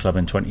back to the club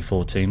in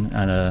 2014,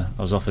 and I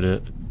was offered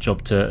a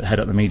job to head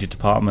up the media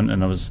department,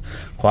 and I was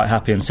quite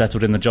happy and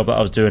settled in the job that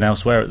I was doing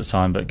elsewhere at the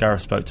time. But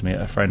Gareth spoke to me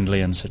at a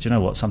friendly and said, "You know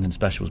what, something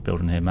special is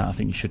building here, Matt. I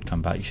think you should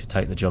come back. You should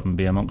take the job and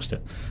be amongst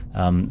it."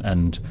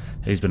 And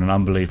he's been an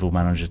unbelievable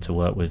manager to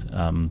work with.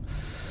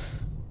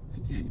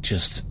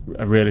 Just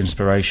a real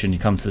inspiration. You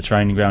come to the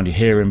training ground, you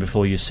hear him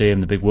before you see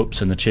him, the big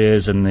whoops and the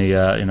cheers, and the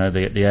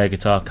air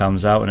guitar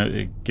comes out, and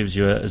it gives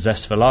you a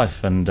zest for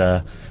life and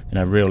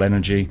real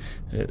energy.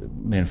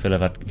 Me and Phil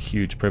have had a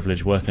huge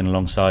privilege working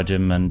alongside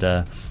him and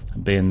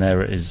being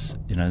there at his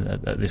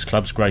at this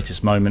club's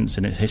greatest moments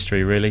in its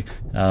history, really.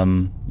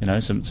 Some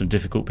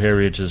difficult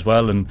periods as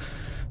well, and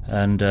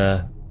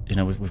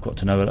we've got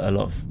to know a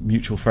lot of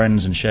mutual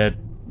friends and shared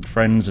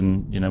friends,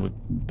 and we've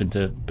been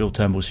to Bill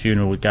Turnbull's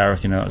funeral with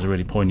Gareth. It was a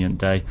really poignant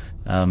day.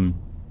 Gareth's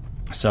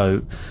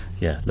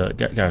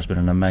been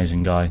an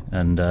amazing guy,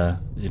 and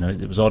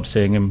it was odd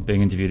seeing him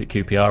being interviewed at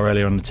QPR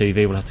earlier on the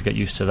TV. We'll have to get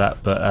used to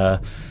that,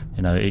 but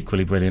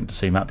equally brilliant to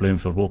see Matt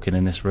Bloomfield walking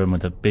in this room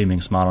with a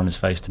beaming smile on his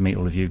face to meet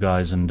all of you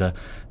guys and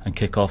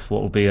kick off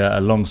what will be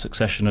a long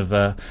succession of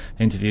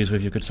interviews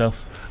with your good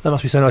self. That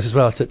must be so nice as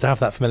well to have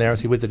that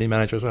familiarity with the new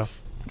manager as well.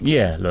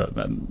 Yeah, look,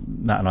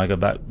 Matt and I go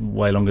back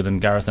way longer than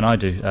Gareth and I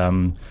do.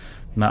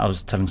 Matt, I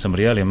was telling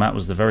somebody earlier, Matt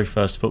was the very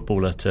first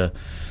footballer to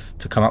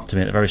come up to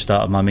me at the very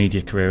start of my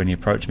media career, and he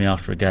approached me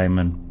after a game,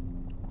 and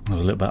I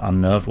was a little bit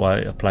unnerved why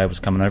a player was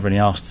coming over, and he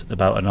asked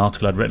about an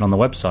article I'd written on the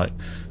website.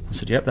 I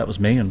said, yep, that was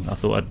me, and I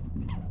thought I'd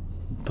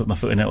put my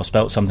foot in it or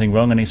spelt something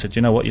wrong, and he said,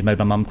 you know what, you made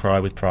my mum cry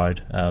with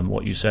pride.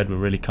 What you said were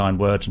really kind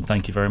words, and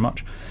thank you very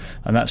much.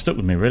 And that stuck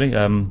with me, really.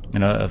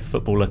 A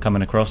footballer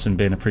coming across and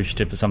being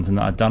appreciative for something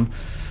that I'd done.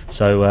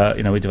 So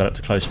we developed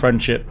a close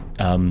friendship.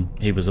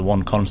 He was the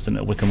one constant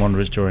at Wycombe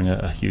Wanderers during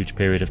a huge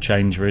period of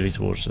change, really,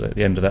 towards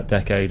the end of that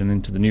decade and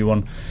into the new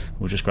one.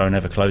 We've just grown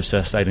ever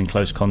closer, stayed in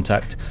close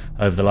contact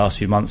over the last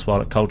few months while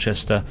at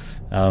Colchester,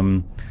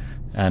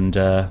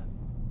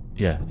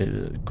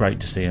 great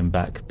to see him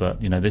back.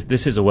 But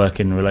this is a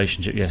working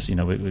relationship. Yes,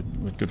 we're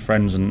good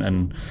friends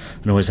and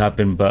always have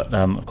been. But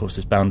of course,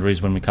 there's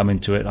boundaries when we come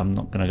into it. I'm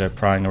not going to go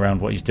prying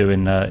around what he's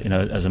doing.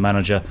 As a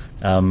manager,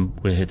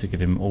 we're here to give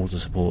him all the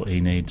support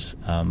he needs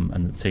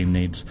and the team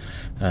needs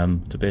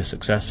to be a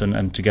success.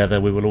 And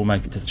together, we will all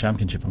make it to the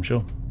Championship, I'm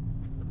sure.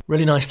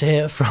 Really nice to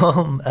hear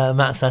from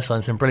Matt Sessler,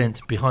 and some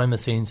brilliant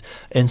behind-the-scenes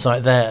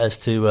insight there as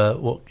to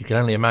what you can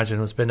only imagine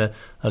has been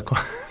a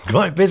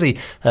quite busy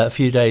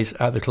few days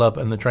at the club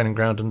and the training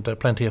ground, and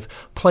plenty of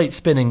plate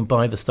spinning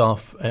by the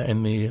staff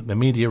in the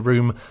media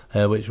room,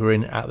 which we're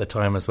in at the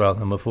time as well.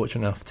 And we're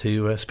fortunate enough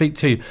to speak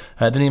to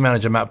the new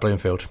manager, Matt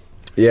Bloomfield.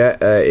 Yeah,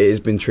 it has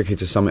been tricky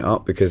to sum it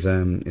up because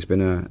it's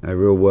been a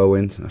real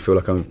whirlwind. I feel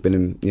like I've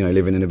been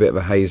living in a bit of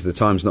a haze. The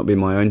time's not been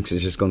my own because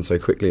it's just gone so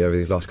quickly over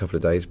these last couple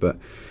of days, but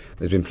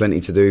there's been plenty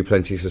to do,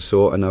 plenty to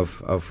sort, and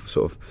I've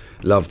sort of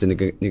loved to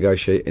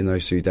negotiate in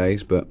those 2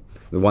 days. But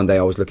the one day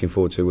I was looking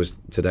forward to was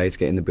today, to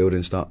get in the building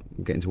and start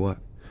getting to work.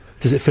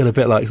 Does it feel a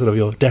bit like sort of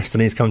your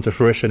destiny's come to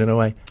fruition in a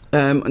way?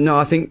 No,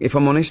 I think, if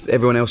I'm honest,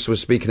 everyone else was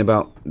speaking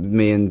about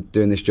me and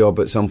doing this job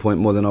at some point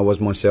more than I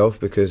was myself,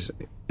 because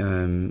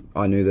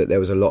I knew that there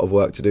was a lot of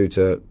work to do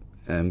to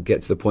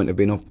get to the point of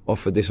being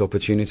offered this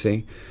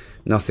opportunity.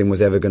 Nothing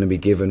was ever going to be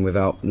given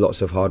without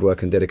lots of hard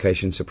work and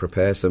dedication to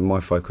prepare, so my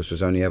focus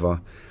was only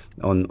ever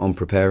on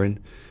preparing.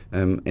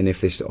 And if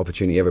this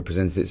opportunity ever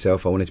presented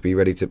itself, I wanted to be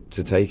ready to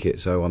take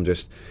it. So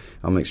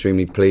I'm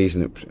extremely pleased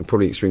and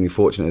probably extremely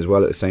fortunate as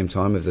well at the same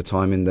time of the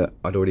timing that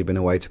I'd already been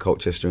away to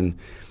Colchester and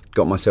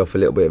got myself a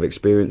little bit of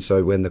experience.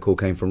 So when the call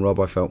came from Rob,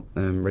 I felt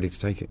ready to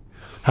take it.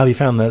 How have you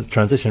found the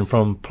transition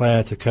from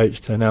player to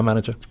coach to now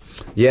manager?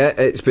 Yeah,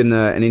 it's been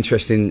an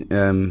interesting,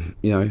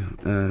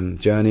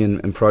 journey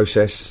and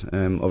process.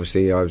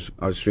 Obviously, I was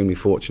extremely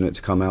fortunate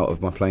to come out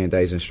of my playing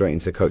days and straight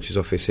into the coach's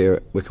office here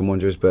at Wycombe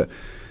Wanderers, but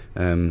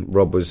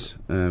Rob was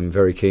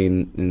very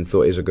keen and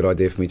thought it was a good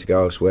idea for me to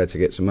go elsewhere to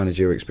get some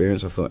managerial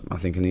experience. I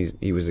think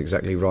he was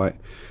exactly right.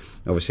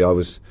 Obviously, I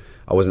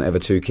wasn't ever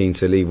too keen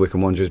to leave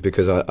Wycombe Wanderers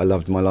because I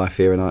loved my life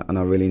here and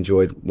I really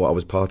enjoyed what I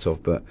was part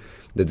of. But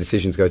the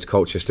decision to go to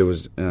Colchester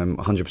was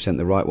 100%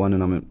 the right one,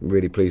 and I'm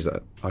really pleased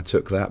that I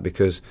took that,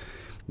 because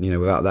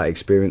without that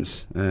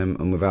experience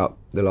and without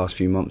the last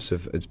few months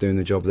of doing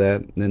the job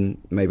there, then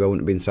maybe I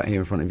wouldn't have been sat here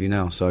in front of you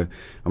now. So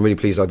I'm really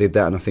pleased I did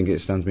that, and I think it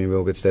stands me in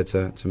real good stead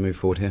to move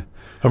forward here.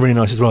 And really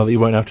nice as well that you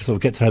won't have to sort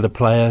of get to know the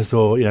players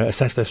or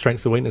assess their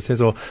strengths or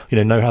weaknesses, or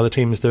know how the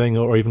team is doing,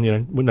 or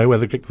even know where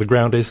the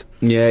ground is.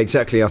 Yeah,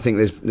 exactly. I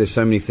think there's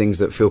so many things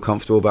that feel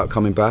comfortable about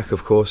coming back.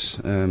 Of course,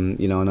 I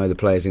know the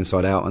players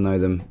inside out. I know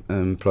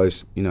them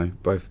close.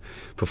 Both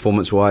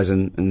performance-wise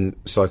and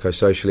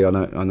psychosocially.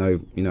 I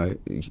know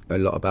a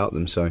lot about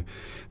them. So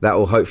that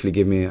will hopefully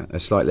give me a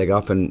slight leg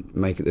up and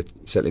make the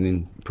settling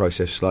in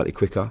process slightly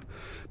quicker.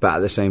 But at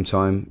the same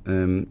time,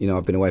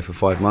 I've been away for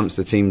 5 months.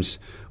 The team's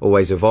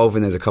always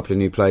evolving. There's a couple of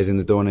new players in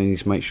the door, and I need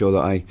to make sure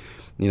that I,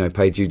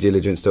 pay due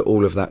diligence to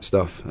all of that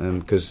stuff.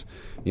 Because,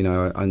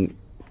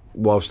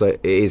 whilst it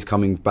is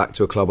coming back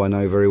to a club I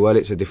know very well,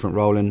 it's a different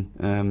role, and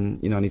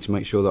I need to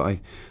make sure that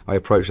I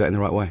approach that in the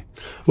right way.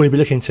 Will you be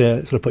looking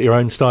to sort of put your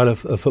own style of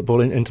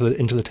football into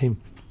the team?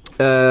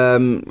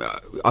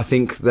 I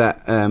think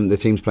that the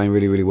team's playing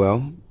really, really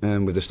well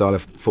with the style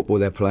of football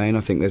they're playing. I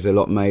think there's a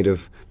lot made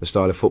of the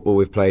style of football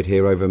we've played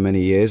here over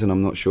many years, and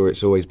I'm not sure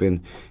it's always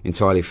been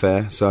entirely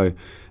fair. So,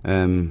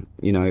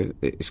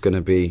 it's going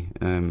to be,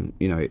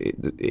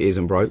 it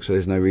isn't broke, so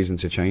there's no reason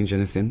to change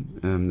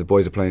anything. The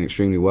boys are playing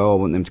extremely well. I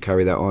want them to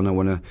carry that on. I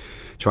want to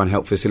try and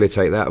help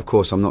facilitate that. Of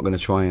course, I'm not going to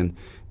try and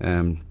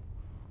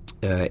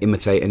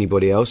imitate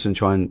anybody else and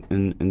try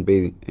and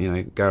be,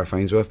 Gareth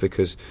Ainsworth,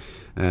 because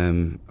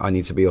I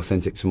need to be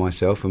authentic to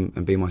myself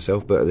and be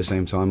myself, but at the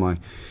same time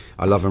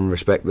I love and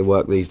respect the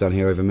work that he's done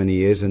here over many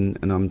years, and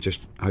I'm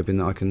just hoping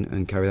that I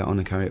can carry that on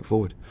and carry it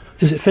forward.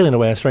 Does it feel in a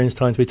way a strange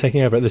time to be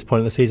taking over at this point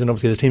in the season?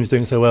 Obviously the team's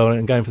doing so well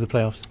and going for the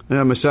playoffs.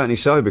 Most certainly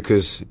so,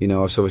 because I've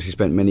obviously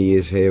spent many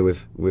years here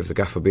with the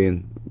gaffer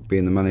being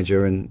the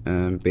manager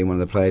and being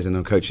one of the players and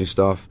the coaching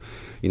staff.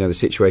 The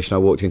situation I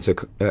walked into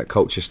at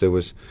Colchester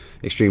was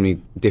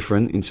extremely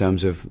different in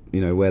terms of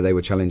where they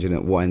were challenging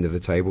at what end of the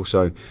table.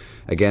 So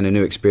again, a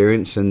new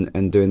experience,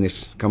 and doing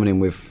this, coming in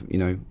with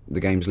the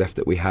games left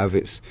that we have,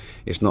 it's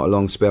not a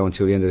long spell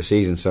until the end of the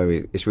season, so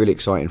it's really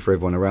exciting for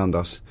everyone around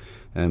us.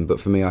 But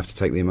for me, I have to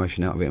take the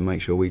emotion out of it and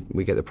make sure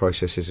we get the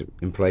processes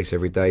in place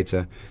every day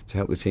to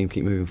help the team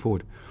keep moving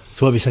forward.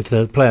 So what have you said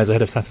to the players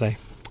ahead of Saturday?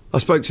 I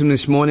spoke to them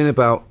this morning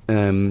about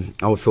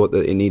I thought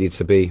that it needed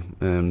to be,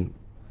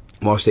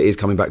 whilst it is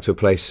coming back to a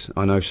place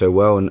I know so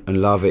well and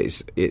love,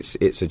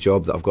 it's a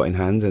job that I've got in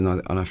hand,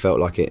 and I felt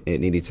like it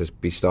needed to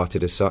be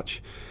started as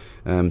such.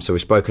 So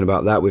we've spoken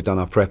about that. We've done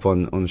our prep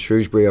on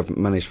Shrewsbury. I've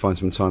managed to find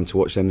some time to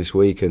watch them this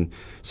week, and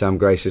Sam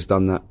Grace has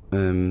done that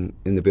in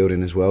the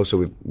building as well.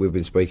 So we've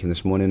been speaking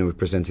this morning, and we've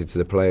presented to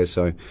the players.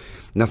 So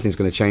nothing's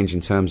going to change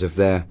in terms of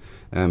their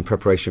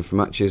preparation for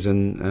matches,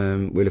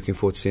 and we're looking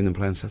forward to seeing them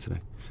play on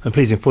Saturday. And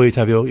pleasing for you to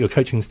have your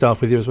coaching staff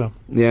with you as well.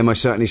 Yeah,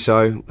 most certainly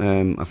so.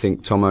 I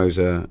think Tomo's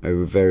a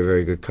very,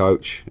 very good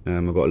coach.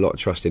 I've got a lot of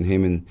trust in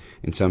him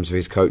in terms of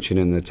his coaching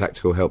and the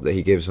tactical help that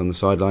he gives on the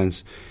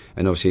sidelines.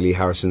 And obviously Lee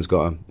Harrison's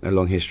got a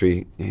long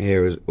history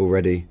here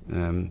already.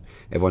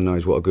 Everyone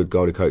knows what a good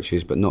goalie coach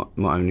is, but not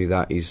only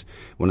that, he's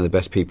one of the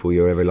best people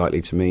you're ever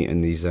likely to meet,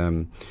 and he's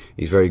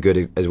very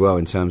good as well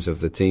in terms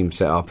of the team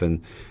setup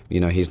and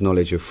his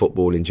knowledge of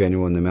football in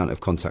general, and the amount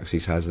of contacts he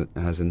has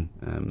and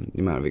the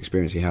amount of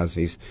experience he has.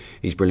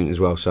 He's brilliant as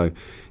well. So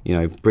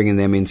bringing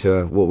them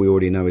into what we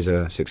already know is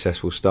a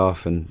successful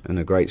staff and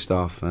a great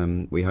staff,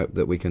 we hope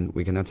that we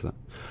can add to that.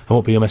 And what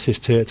will be your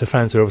message to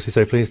fans who are obviously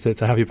so pleased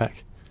to have you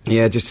back?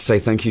 Yeah, just to say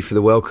thank you for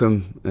the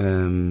welcome.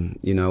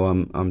 You know,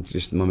 I'm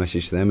just, my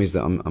message to them is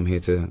that I'm here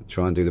to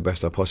try and do the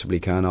best I possibly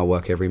can. I'll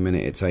work every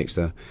minute it takes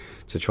to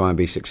try and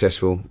be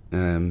successful.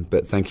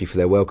 But thank you for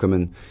their welcome,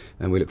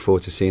 and we look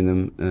forward to seeing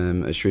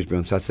them at Shrewsbury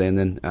on Saturday and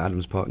then at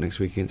Adams Park next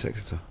week against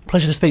Exeter.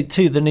 Pleasure to speak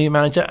to the new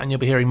manager, and you'll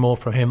be hearing more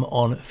from him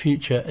on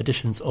future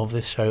editions of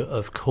this show,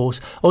 of course.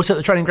 Also at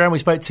the training ground, we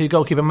spoke to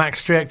goalkeeper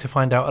Max Striek to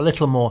find out a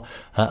little more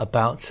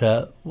about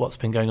what's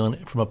been going on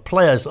from a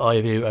player's eye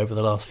view over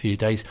the last few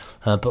days,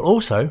 but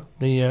also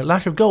the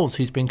lack of goals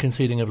he's been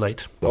conceding of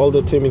late. All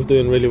the team is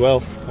doing really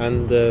well,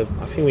 and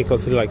I think we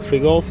conceded like 3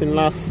 goals in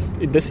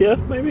this year,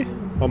 maybe?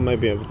 Or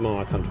maybe no,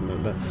 I can't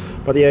remember.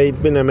 But yeah, it's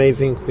been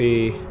amazing.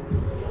 We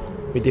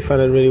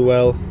defended really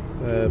well.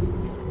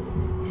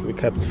 We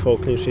kept 4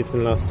 clean sheets in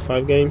the last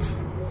 5 games.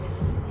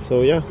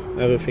 So yeah,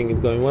 everything is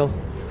going well.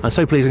 And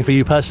so pleasing for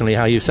you personally,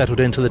 how you've settled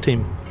into the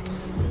team.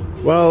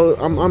 Well,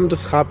 I'm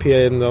just happy,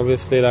 and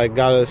obviously like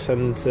Gareth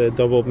and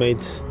Dobbo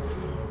made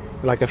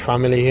like a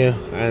family here,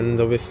 and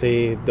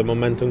obviously the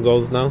momentum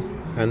goes now,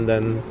 and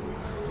then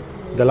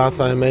the lads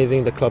are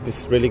amazing. The club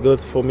is really good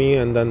for me,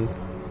 and then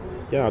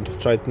I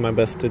just tried my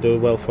best to do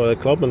well for the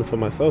club and for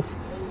myself.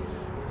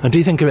 And do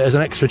you think of it as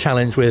an extra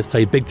challenge with,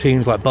 say, big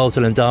teams like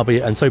Bolton and Derby,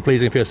 and so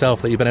pleasing for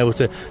yourself that you've been able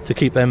to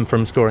keep them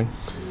from scoring?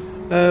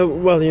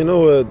 Well, you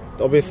know,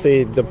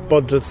 obviously the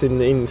budgets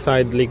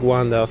inside League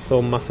One, there are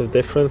so massive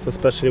difference,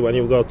 especially when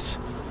you've got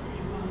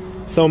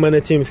so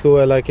many teams who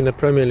were like in the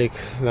Premier League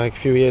like a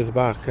few years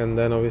back, and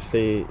then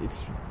obviously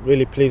it's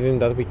really pleasing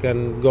that we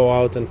can go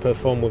out and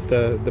perform with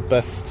the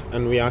best,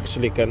 and we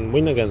actually can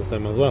win against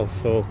them as well.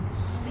 So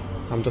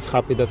I'm just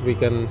happy that we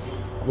can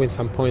win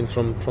some points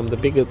from the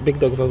big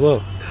dogs as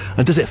well.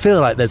 And does it feel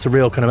like there's a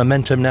real kind of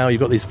momentum now?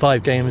 You've got these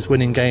 5 games,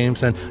 winning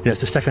games, and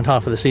it's the second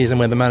half of the season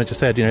when the manager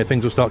said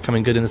things will start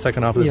coming good in the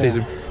second half of the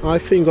season. I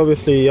think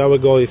obviously our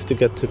goal is to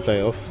get to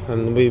playoffs,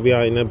 and we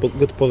are in a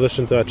good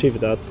position to achieve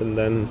that, and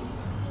then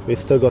we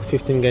still got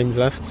 15 games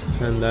left,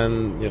 and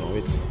then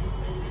it's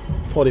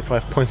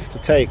 45 points to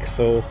take,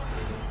 so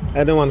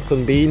anyone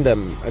could be in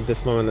them at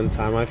this moment in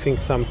time. I think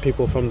some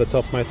people from the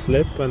top might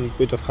slip, and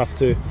we just have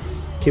to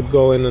keep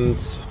going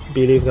and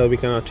believe that we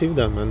can achieve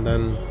them, and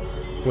then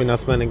win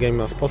as many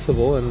games as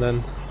possible, and then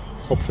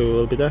hopefully we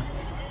will be there.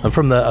 And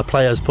from a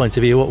player's point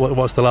of view,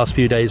 what's the last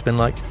few days been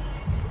like?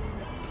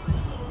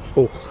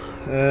 You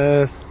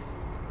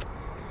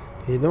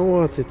know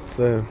what,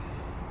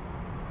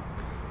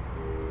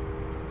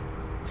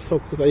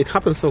 it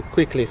happens so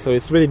quickly, so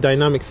it's really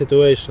dynamic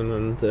situation,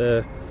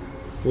 and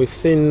we've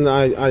seen,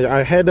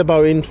 I heard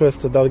about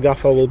interest that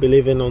Gaffer will be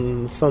leaving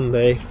on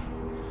Sunday.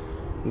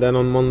 Then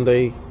on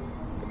Monday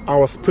I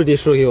was pretty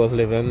sure he was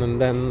leaving, and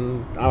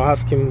then I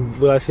asked him,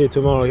 will I see you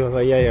tomorrow? He was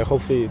like, yeah,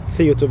 hopefully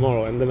see you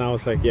tomorrow. And then I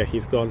was like, yeah,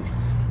 he's gone.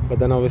 But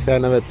then obviously I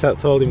never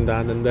told him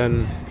that, and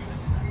then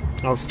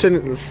I was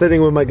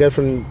sitting with my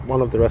girlfriend in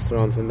one of the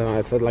restaurants, and then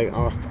I said like,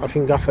 oh, I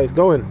think Gaffer is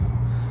going.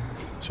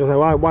 She was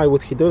like, why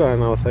would he do that?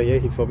 And I was like, yeah,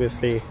 he's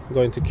obviously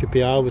going to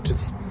QPR, which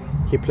is,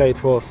 he played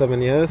for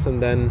 7 years,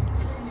 and then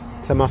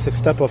it's a massive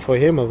step up for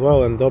him as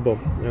well, and double.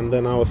 And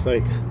then I was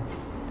like,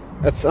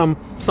 at some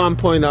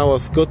point I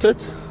was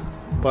gutted,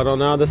 but on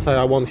the other side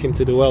I want him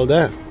to do well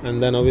there,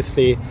 and then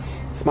obviously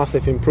it's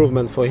massive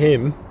improvement for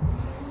him,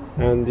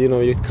 and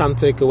you can't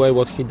take away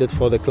what he did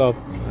for the club,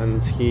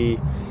 and he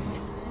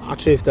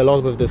achieved a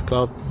lot with this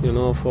club,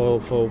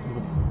 for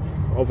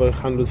over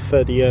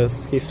 130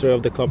 years history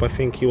of the club. I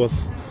think he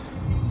was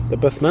the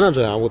best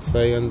manager, I would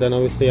say, and then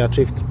obviously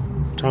achieved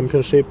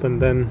championship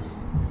and then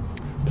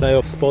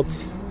playoff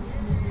spots,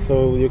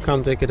 so you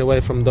can't take it away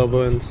from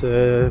Dobbo and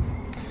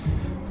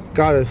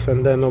Gareth,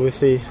 and then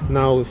obviously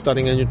now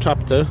starting a new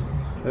chapter,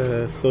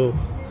 so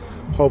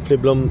hopefully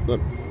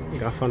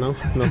Gaffer now,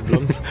 not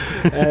Blond.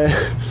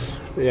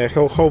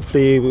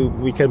 Hopefully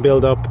we can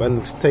build up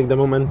and take the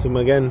momentum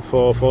again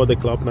for the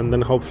club, and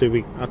then hopefully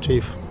we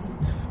achieve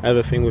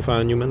everything with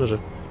our new manager.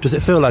 Does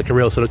it feel like a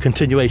real sort of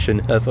continuation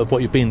of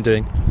what you've been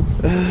doing?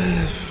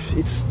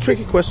 It's a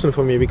tricky question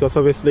for me, because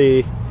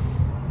obviously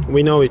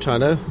we know each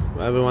other,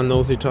 everyone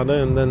knows each other,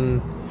 and then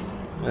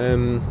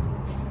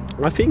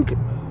I think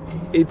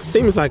it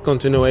seems like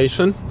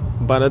continuation,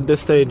 but at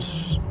this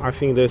stage I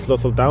think there's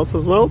lots of doubts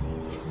as well,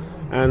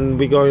 and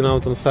we're going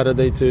out on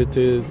Saturday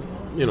to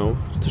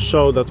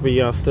show that we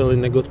are still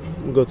in a good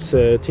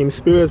team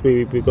spirit.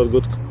 We got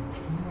good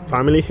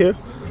family here,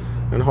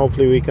 and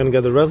hopefully we can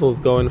get the results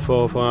going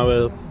for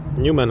our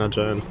new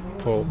manager and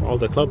for all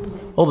the club.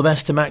 All the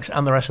best to Max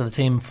and the rest of the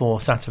team for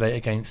Saturday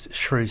against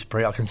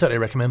Shrewsbury. I can certainly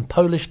recommend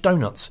Polish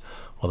donuts,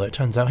 although it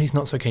turns out he's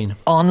not so keen.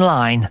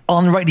 Online,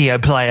 on Radio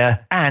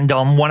Player, and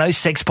on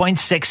 106.6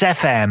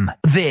 FM.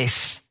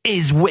 This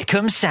is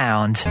Wycombe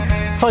Sound.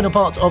 Final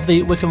part of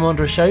the Wycombe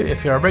Wanderers show.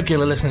 If you're a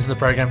regular listener to the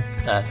programme,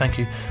 thank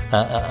you.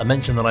 A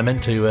mention that I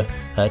meant to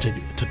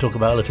talk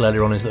about a little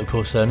earlier on is that, of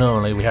course,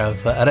 normally we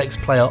have an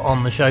ex-player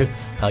on the show.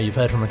 You've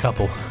heard from a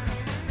couple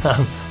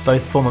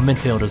both former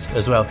midfielders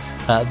as well.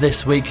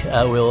 This week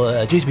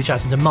we'll due to be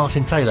chatting to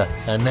Martin Taylor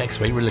next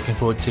week. We're looking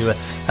forward to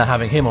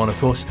having him on, of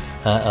course,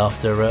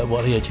 after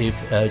what he achieved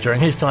during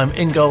his time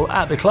in goal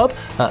at the club.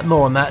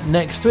 More on that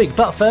next week.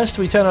 But first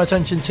we turn our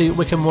attention to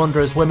Wycombe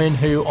Wanderers women,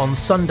 who on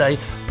Sunday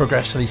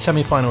progressed to the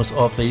semi-finals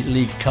of the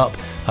League Cup.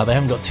 They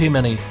haven't got too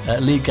many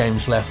league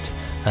games left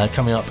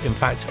coming up. In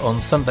fact, on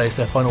Sunday is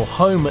their final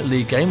home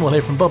league game. We'll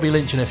hear from Bobby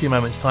Lynch in a few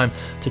moments' time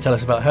to tell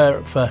us about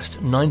her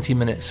first 90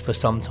 minutes for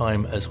some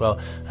time as well,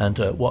 and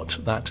what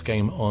that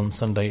game on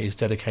Sunday is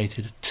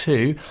dedicated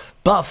to.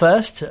 But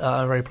first,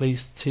 I'm very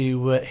pleased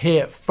to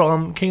hear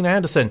from Keena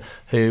Anderson,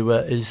 who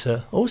is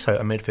also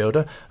a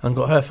midfielder and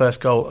got her first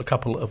goal a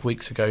couple of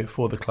weeks ago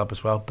for the club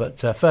as well. But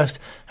first,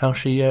 how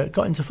she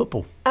got into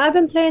football. I've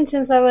been playing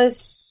since I was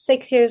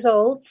 6 years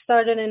old,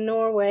 started in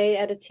Norway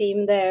at a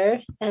team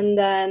there, and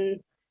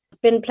then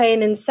been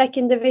playing in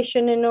second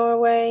division in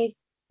Norway.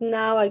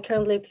 Now I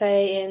currently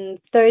play in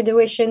third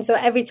division. So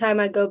every time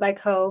I go back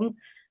home,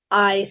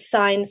 I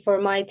sign for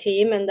my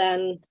team. And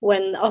then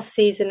when off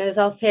season is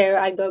off here,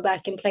 I go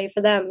back and play for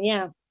them.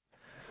 Yeah.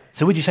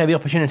 So would you say the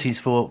opportunities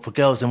for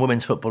girls and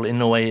women's football in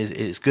Norway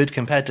is good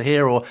compared to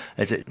here, or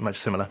is it much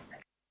similar?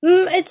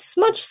 It's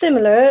much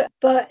similar,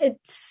 but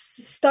it's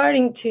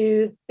starting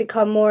to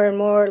become more and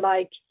more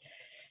like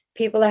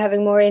people are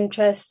having more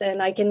interest,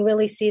 and I can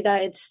really see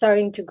that it's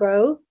starting to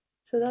grow.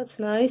 So that's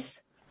nice.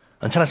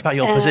 And tell us about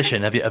your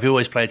position. Have you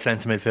always played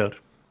centre midfield?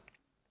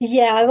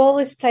 Yeah, I've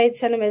always played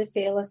centre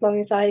midfield as long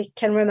as I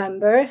can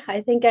remember.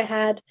 I think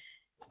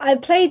I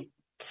played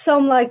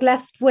some like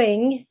left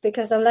wing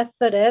because I'm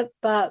left-footed,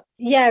 but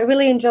yeah, I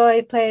really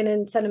enjoy playing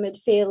in centre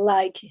midfield,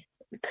 like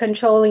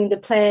controlling the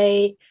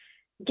play,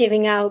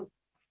 giving out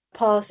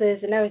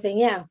passes and everything.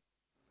 Yeah.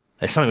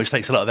 It's something which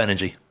takes a lot of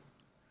energy.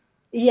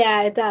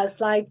 Yeah, it does.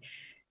 Like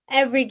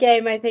every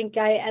game, I think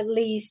I at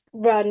least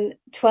run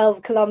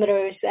 12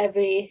 kilometers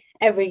every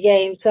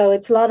game. So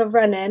it's a lot of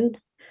running.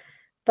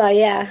 But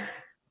yeah.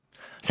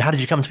 So how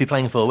did you come to be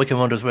playing for Wycombe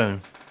Wanderers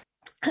women?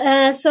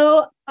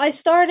 So I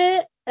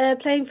started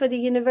playing for the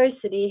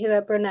university here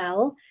at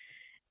Brunel.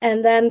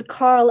 And then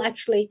Carl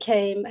actually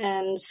came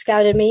and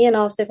scouted me and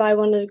asked if I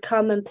wanted to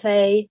come and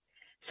play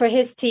for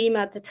his team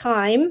at the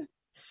time.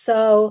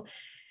 So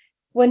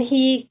when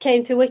he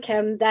came to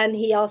Wycombe, then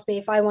he asked me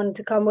if I wanted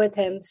to come with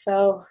him.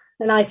 So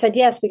and I said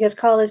yes, because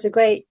Carl is a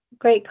great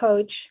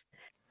coach.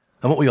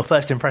 And what were your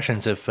first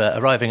impressions of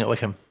arriving at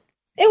Wycombe?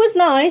 It was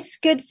nice,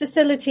 good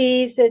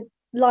facilities,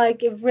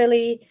 like a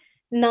really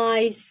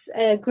nice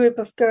group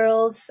of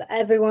girls.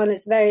 Everyone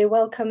is very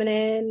welcoming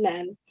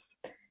in,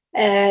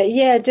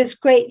 and just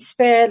great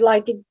spirit.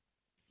 Like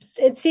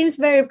it seems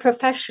very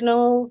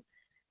professional,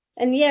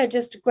 and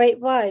just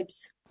great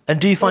vibes. And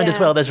do you find as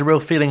well there's a real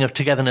feeling of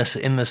togetherness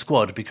in the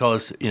squad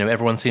because,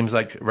 everyone seems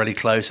like really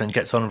close and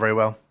gets on very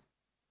well?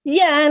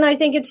 Yeah, and I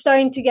think it's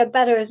starting to get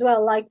better as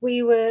well. Like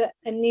we were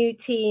a new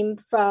team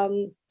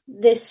from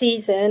this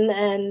season,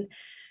 and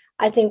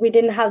I think we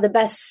didn't have the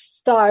best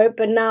start,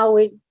 but now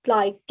we're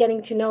like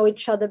getting to know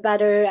each other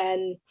better,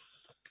 and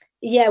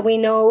we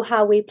know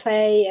how we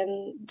play,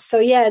 and so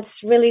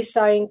it's really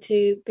starting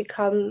to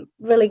become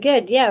really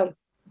good. Yeah.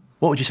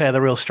 What would you say are the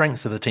real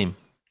strengths of the team?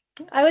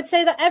 I would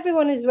say that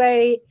everyone is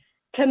very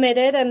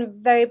committed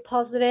and very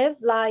positive.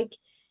 Like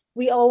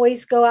we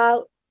always go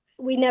out,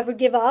 we never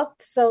give up.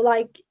 So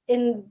like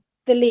in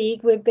the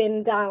league, we've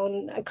been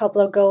down a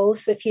couple of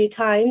goals a few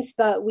times,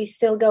 but we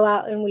still go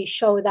out and we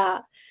show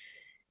that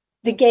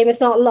the game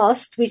is not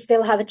lost. We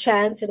still have a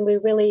chance, and we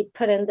really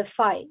put in the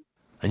fight.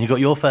 And you got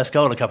your first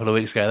goal a couple of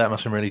weeks ago. That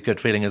must have been a really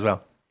good feeling as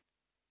well.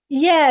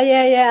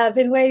 Yeah. I've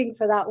been waiting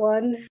for that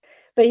one.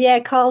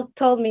 But Carl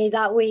told me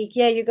that week,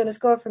 you're going to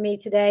score for me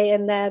today.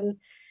 And then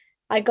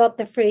I got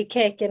the free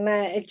kick and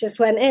it just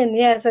went in.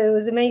 Yeah, so it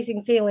was an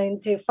amazing feeling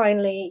to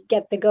finally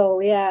get the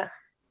goal, yeah.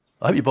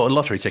 I hope you bought a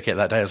lottery ticket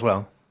that day as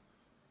well.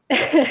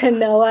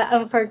 No,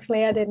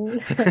 unfortunately I didn't.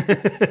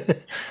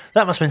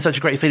 That must have been such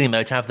a great feeling,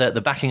 though, to have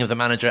the backing of the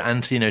manager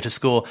and, to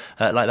score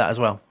like that as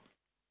well.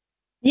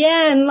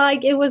 Yeah, and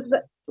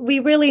we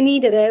really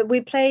needed it. We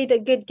played a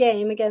good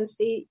game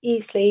against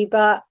Eastleigh,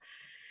 but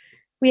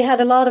we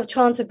had a lot of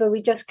chances, but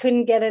we just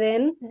couldn't get it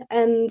in.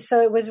 And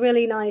so it was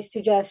really nice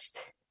to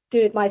just do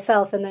it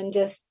myself and then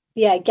just,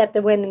 get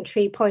the win in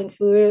 3 points.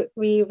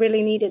 We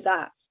really needed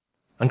that.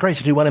 And great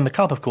to do well in the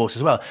cup, of course,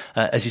 as well.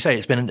 As you say,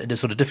 it's been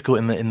sort of difficult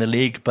in the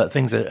league, but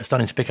things are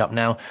starting to pick up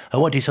now.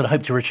 What do you sort of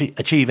hope to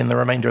achieve in the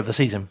remainder of the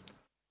season?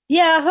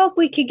 Yeah, I hope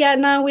we could get,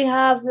 now we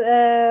have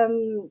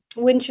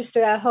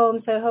Winchester at home,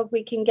 so I hope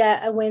we can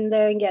get a win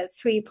there and get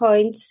 3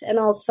 points and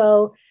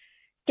also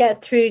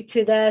get through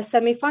to the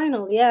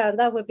semi-final. Yeah,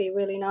 that would be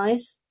really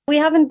nice. We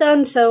haven't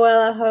done so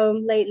well at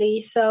home lately,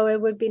 so it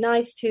would be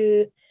nice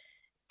to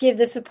give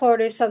the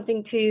supporters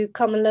something to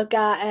come and look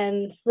at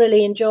and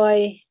really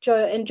enjoy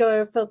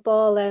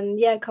football and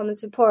come and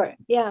support.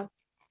 Yeah.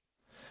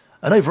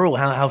 And overall,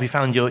 how have you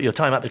found your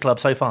time at the club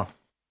so far?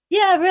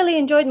 Yeah, I really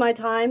enjoyed my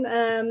time.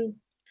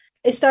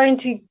 It's starting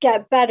to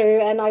get better,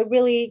 and I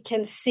really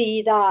can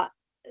see that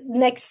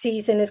next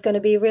season is going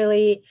to be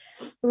really,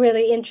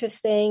 really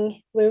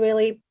interesting. We're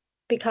really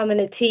becoming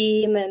a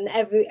team, and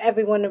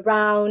everyone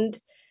around.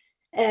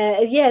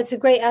 Yeah, it's a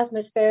great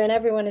atmosphere, and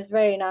everyone is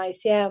very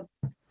nice. Yeah.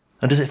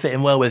 And does it fit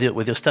in well with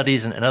your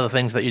studies and other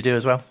things that you do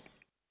as well?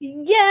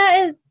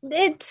 Yeah,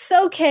 it's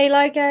okay.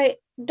 Like, I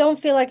don't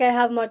feel like I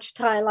have much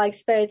time, like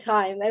spare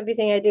time.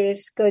 Everything I do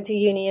is go to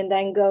uni and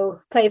then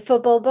go play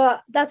football,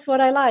 but that's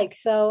what I like,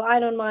 so I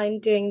don't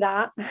mind doing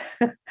that.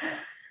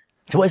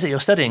 So what is it you're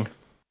studying?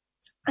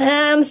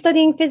 I'm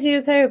studying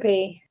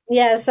physiotherapy.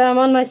 Yeah, so I'm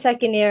on my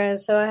second year, and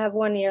so I have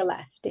 1 year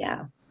left.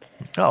 Yeah.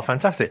 Oh,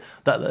 fantastic.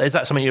 Is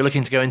that something you're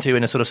looking to go into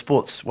in a sort of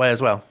sports way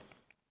as well?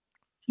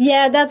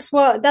 Yeah, that's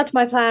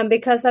my plan,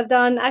 because I've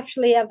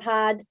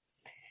had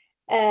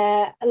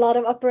a lot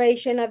of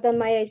operation. I've done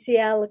my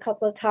ACL a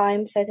couple of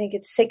times. I think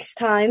it's 6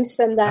 times,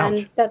 and then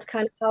Ouch. that's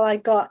kind of how I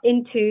got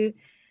into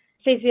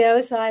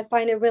physio. So I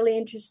find it really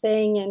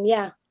interesting, and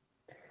yeah.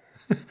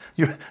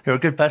 You're a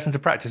good person to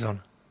practice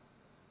on.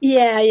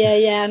 Yeah,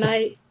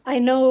 and I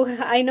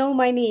know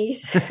my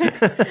knees.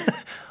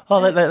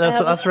 Oh,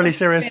 that's really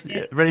serious.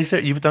 Really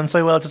serious. You've done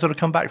so well to sort of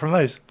come back from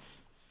those.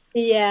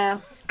 Yeah.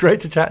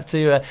 Great to chat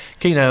to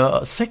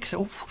Kino.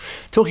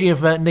 Talking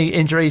of knee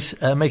injuries,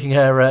 making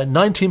her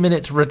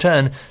 90-minute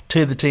return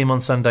to the team on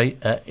Sunday.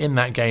 In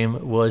that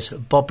game was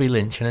Bobby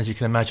Lynch, and as you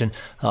can imagine,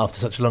 after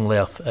such a long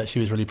layoff, she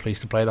was really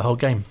pleased to play the whole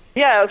game.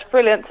 Yeah, it was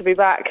brilliant to be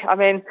back. I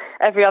mean,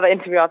 every other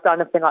interview I've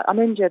done, I've been like, I'm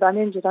injured.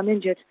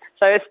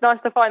 So it's nice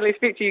to finally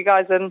speak to you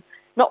guys and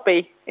not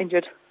be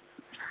injured.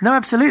 No,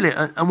 absolutely.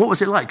 And what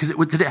was it like? Because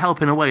did it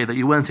help in a way that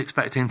you weren't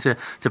expecting to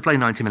play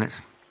 90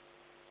 minutes?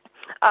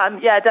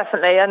 Yeah,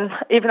 definitely. And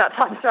even at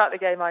times throughout the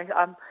game, I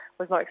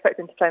was not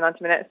expecting to play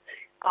 90 minutes.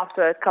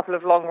 After a couple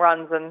of long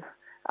runs and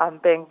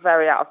being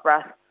very out of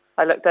breath,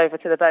 I looked over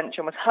to the bench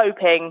and was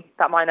hoping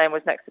that my name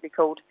was next to be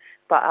called,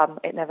 but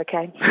it never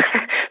came.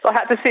 So I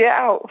had to see it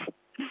out.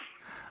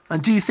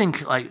 And do you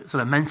think, like,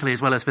 sort of mentally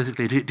as well as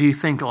physically, do you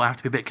think, I have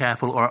to be a bit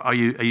careful, or are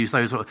you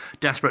so sort of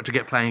desperate to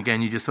get playing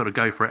again, you just sort of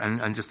go for it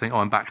and just think,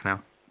 I'm back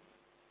now?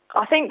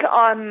 I think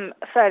I'm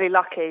fairly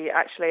lucky,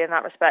 actually, in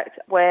that respect,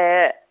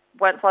 where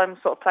once I'm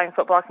sort of playing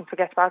football, I can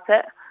forget about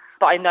it.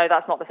 But I know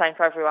that's not the same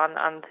for everyone.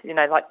 And,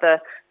 like the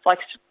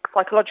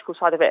psychological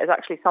side of it is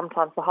actually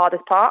sometimes the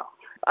hardest part.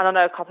 And I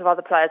know a couple of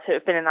other players who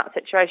have been in that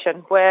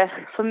situation where,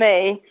 for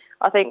me,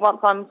 I think once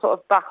I'm sort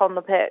of back on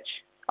the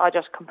pitch, I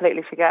just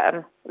completely forget.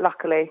 And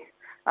luckily,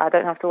 I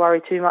don't have to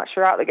worry too much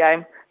throughout the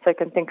game, so I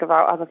can think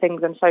about other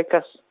things and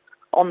focus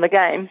on the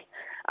game.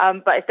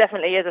 But it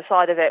definitely is a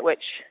side of it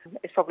which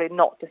is probably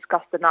not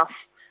discussed enough,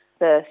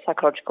 the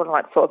psychological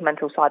and sort of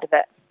mental side of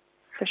it.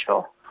 For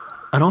sure.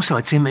 And also,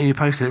 I'd seen that you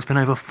posted it's been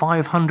over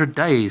 500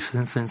 days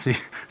since yeah.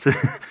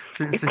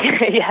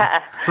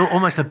 It's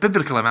almost a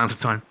biblical amount of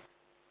time.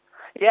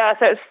 Yeah,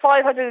 so it's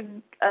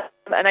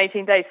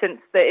 518 days since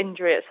the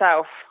injury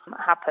itself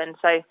happened.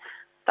 So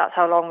that's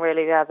how long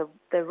really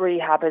the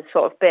rehab has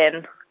sort of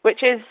been,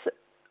 which is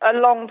a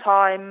long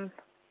time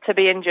to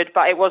be injured,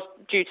 but it was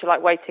due to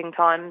waiting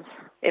times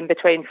in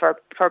between for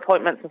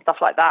appointments and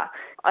stuff like that.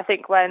 I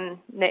think when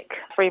Nick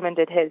Freeman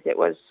did his,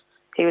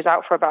 he was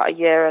out for about a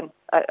year,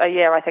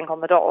 I think,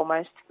 on the dot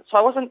almost. So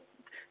I wasn't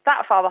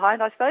that far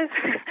behind, I suppose.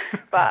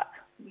 But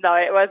no,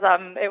 it was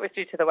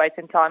due to the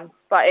waiting time.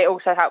 But it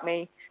also helped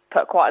me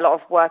put quite a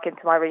lot of work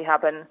into my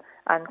rehab and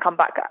come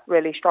back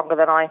really stronger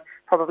than I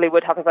probably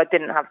would have if I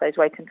didn't have those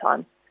waiting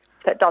times.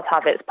 So it does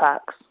have its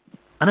perks.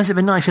 And has it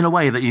been nice in a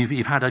way that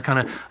you've had a kind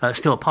of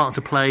still a part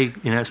to play,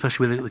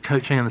 especially with the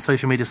coaching and the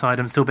social media side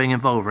and still being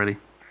involved, really?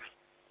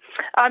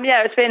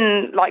 Yeah, it's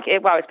been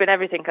it's been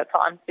everything at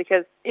times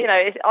because,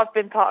 I've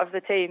been part of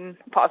a team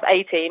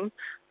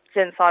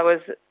since I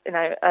was,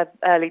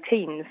 early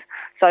teens.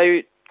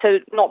 So to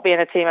not be in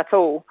a team at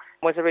all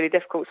was a really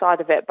difficult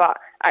side of it, but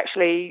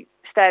actually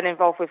staying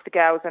involved with the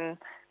girls and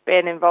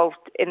being involved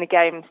in the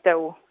game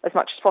still as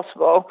much as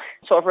possible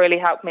sort of really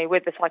helped me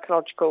with the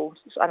psychological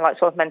and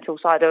sort of mental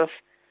side of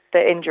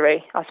the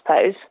injury, I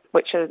suppose,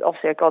 which is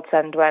obviously a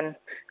godsend when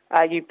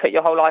you put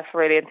your whole life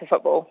really into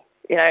football.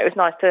 It was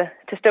nice to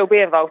still be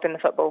involved in the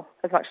football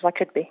as much as I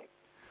could be.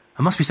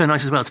 It must be so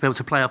nice as well to be able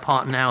to play a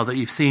part now that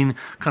you've seen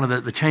kind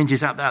of the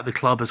changes at the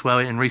club as well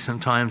in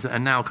recent times,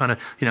 and now kind of,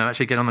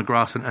 actually get on the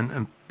grass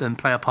and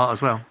play a part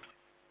as well.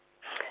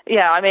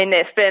 Yeah, I mean,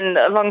 it's been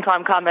a long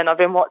time coming. I've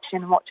been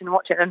watching,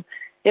 and,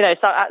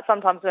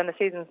 sometimes when the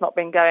season's not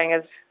been going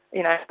as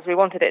we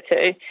wanted it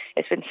to,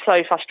 it's been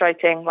so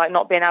frustrating,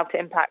 not being able to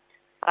impact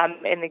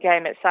in the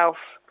game itself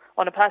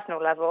on a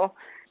personal level.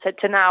 So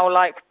to now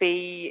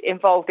be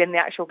involved in the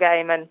actual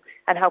game and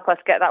help us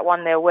get that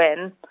 1-0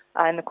 win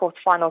in the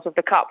quarterfinals of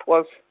the cup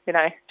was,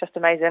 just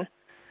amazing.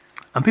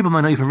 And people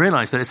might not even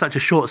realise that it's such a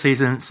short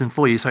season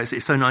for you. So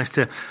it's so nice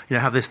to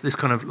have this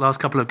kind of last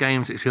couple of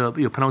games. It's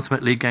your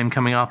penultimate league game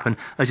coming up, and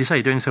as you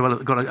say, doing so well,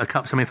 got a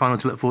cup semi-final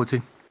to look forward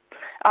to.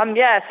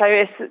 Yeah, so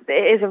it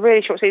is a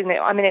really short season.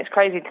 I mean, it's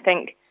crazy to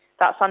think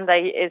that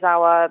Sunday is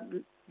our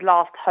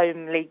last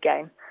home league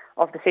game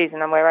of the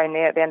season, and we're only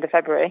at the end of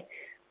February.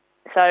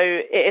 So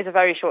it is a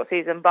very short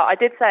season. But I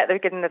did say at the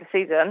beginning of the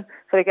season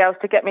for the girls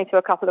to get me to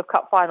a couple of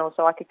cup finals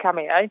so I could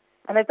cameo,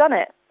 and they've done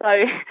it.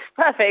 So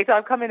perfect.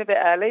 I've come in a bit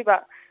early,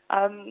 but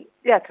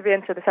to be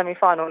into the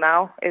semi-final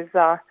now is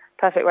a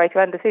perfect way to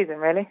end the season,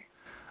 really.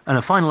 And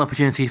a final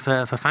opportunity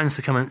for fans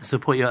to come and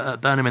support you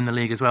at Burnham in the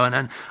league as well,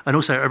 and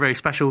also a very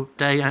special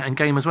day and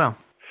game as well.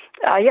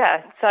 So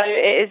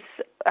it is,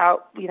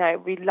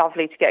 it'd be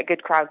lovely to get a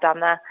good crowd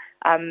down there,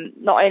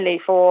 not only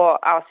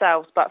for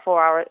ourselves, but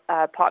for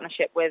our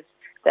partnership with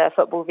the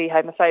Football v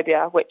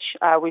Homophobia, which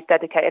we've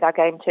dedicated our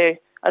game to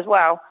as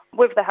well.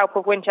 With the help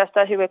of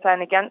Winchester, who we're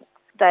playing against,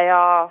 they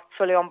are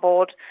fully on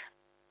board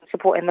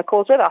supporting the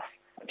cause with us,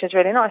 which is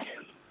really nice.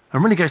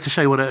 And really goes to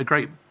show what a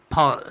great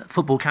part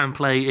football can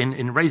play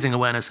in raising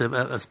awareness of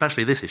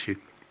especially this issue.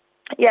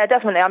 Yeah,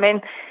 definitely. I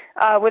mean,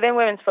 within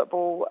women's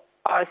football,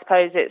 I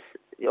suppose it's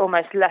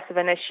almost less of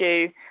an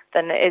issue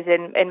than it is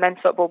in men's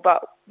football,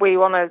 but we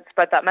want to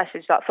spread that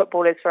message that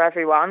football is for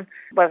everyone,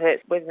 whether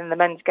it's within the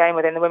men's game,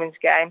 within the women's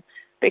game,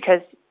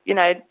 because,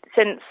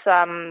 since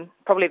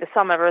probably the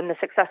summer and the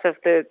success of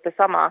the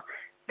summer,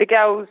 the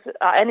girls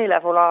at any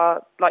level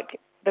are like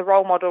the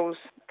role models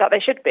that they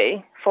should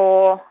be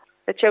for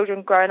the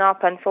children growing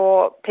up and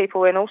for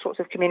people in all sorts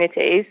of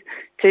communities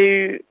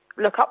to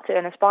look up to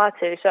and aspire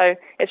to. So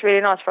it's really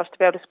nice for us to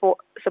be able to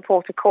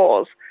support a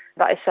cause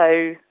that is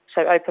so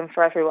open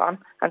for everyone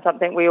and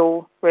something we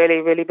all really,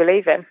 really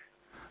believe in.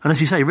 And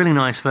as you say, really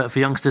nice for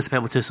youngsters to be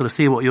able to sort of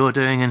see what you're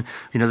doing and,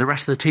 the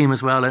rest of the team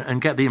as well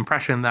and get the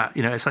impression that,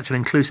 it's such an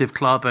inclusive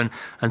club and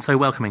so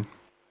welcoming.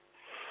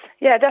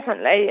 Yeah,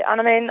 definitely.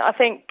 And I mean, I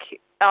think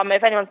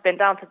if anyone's been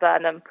down to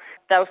Burnham,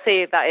 they'll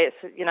see that it's,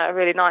 a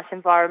really nice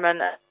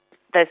environment.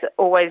 There's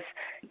always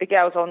the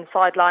girls on the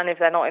sideline if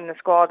they're not in the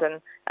squad and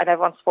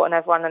everyone's supporting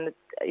everyone and,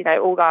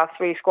 all our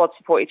three squads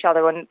support each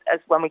other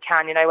when we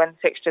can, when the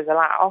fixtures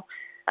allow.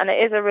 And it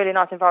is a really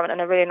nice environment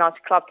and a really nice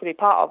club to be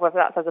part of, whether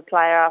that's as a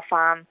player, a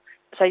fan.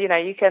 So,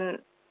 you can,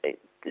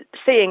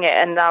 seeing it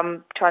and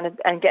trying to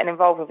and getting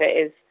involved with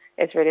it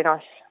is really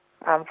nice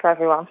for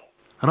everyone.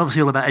 And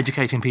obviously all about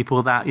educating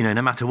people that,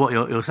 no matter what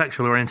your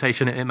sexual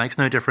orientation, it makes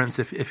no difference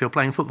if you're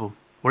playing football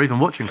or even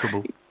watching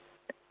football.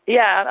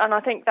 Yeah, and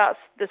I think that's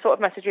the sort of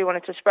message we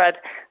wanted to spread,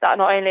 that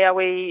not only are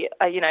we,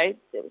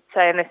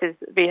 saying this is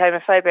v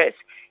homophobia,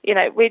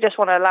 it's, we just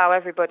want to allow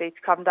everybody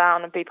to come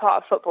down and be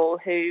part of football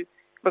who,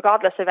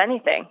 regardless of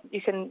anything, you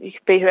can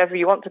be whoever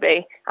you want to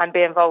be and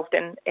be involved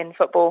in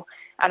football.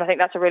 And I think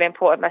that's a really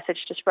important message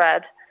to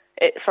spread.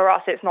 For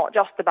us, it's not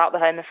just about the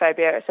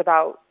homophobia, it's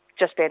about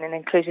just being an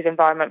inclusive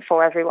environment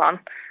for everyone,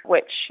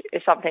 which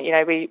is something,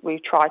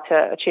 we try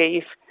to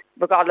achieve,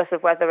 regardless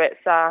of whether it's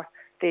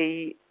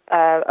the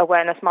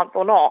awareness month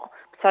or not.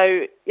 So,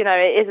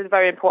 it is a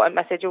very important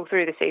message all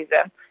through the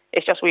season.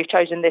 It's just we've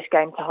chosen this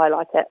game to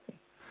highlight it.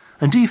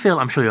 And do you feel,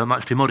 I'm sure you're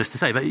much too modest to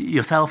say, but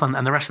yourself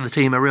and the rest of the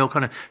team, a real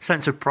kind of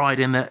sense of pride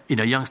in that,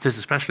 youngsters,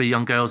 especially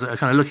young girls, are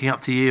kind of looking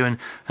up to you and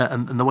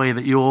the way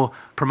that you're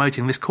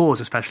promoting this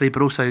cause especially,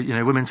 but also,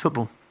 women's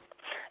football?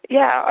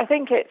 Yeah, I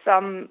think it's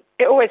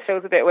it always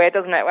feels a bit weird,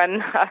 doesn't it,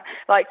 when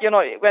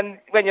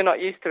when you're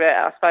not used to it,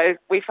 I suppose.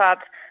 We've had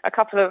a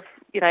couple of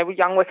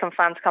young Wycombe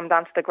fans come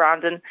down to the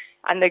ground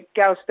and the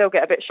girls still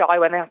get a bit shy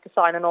when they have to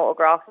sign an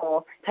autograph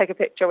or take a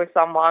picture with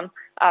someone,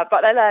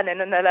 but they're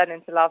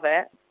learning to love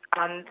it.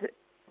 And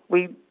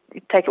we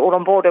take it all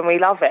on board and we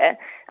love it.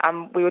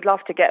 And we would love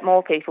to get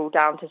more people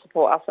down to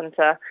support us and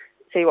to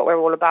see what we're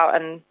all about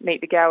and meet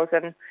the girls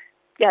and,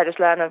 just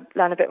learn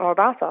a bit more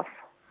about us.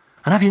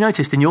 And have you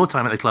noticed in your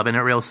time at the club, in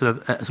a real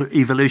sort of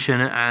evolution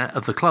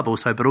of the club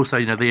also, but also,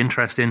 the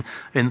interest in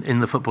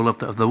the football of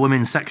the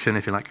women's section,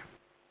 if you like?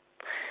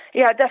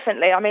 Yeah,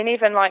 definitely. I mean,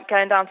 even like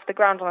going down to the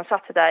ground on a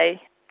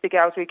Saturday, the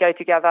girls, we go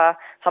together.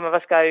 Some of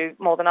us go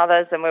more than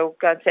others, and we'll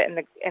go and sit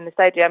in the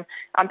stadium.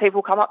 And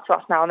people come up to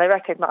us now, and they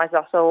recognise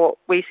us, or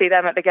we see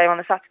them at the game on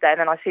the Saturday, and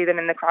then I see them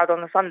in the crowd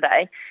on the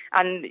Sunday.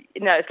 And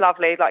it's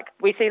lovely. Like,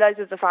 we see loads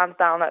of the fans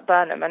down at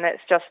Burnham, and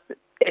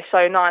it's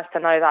so nice to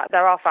know that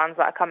there are fans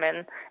that are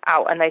coming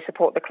out and they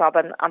support the club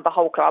and the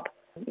whole club,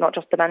 not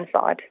just the men's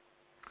side.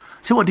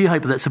 So, what do you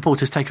hope that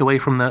supporters take away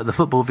from the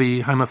Football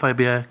v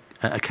Homophobia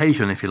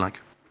occasion, if you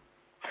like?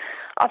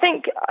 I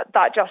think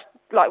that just,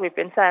 like we've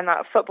been saying,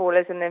 that football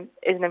is an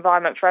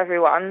environment for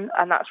everyone,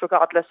 and that's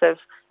regardless of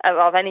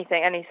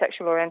anything, any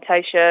sexual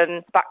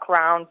orientation,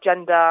 background,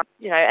 gender,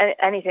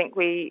 anything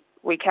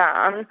we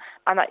can,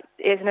 and that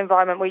is an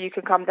environment where you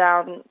can come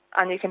down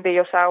and you can be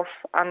yourself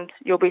and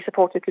you'll be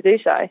supported to do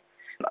so.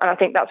 And I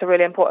think that's a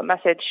really important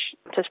message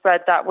to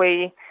spread, that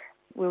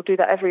we'll do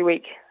that every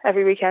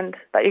weekend,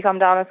 that you come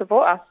down and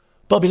support us.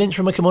 Bobby Lynch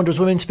from Wycombe Wanderers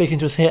Women speaking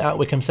to us here at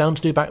Wycombe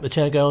Sound. Do back the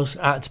Chairgirls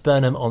at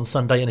Burnham on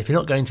Sunday. And if you're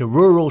not going to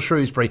rural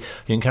Shrewsbury, you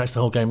can catch the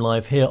whole game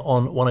live here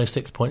on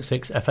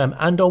 106.6 FM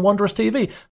and on Wanderers TV.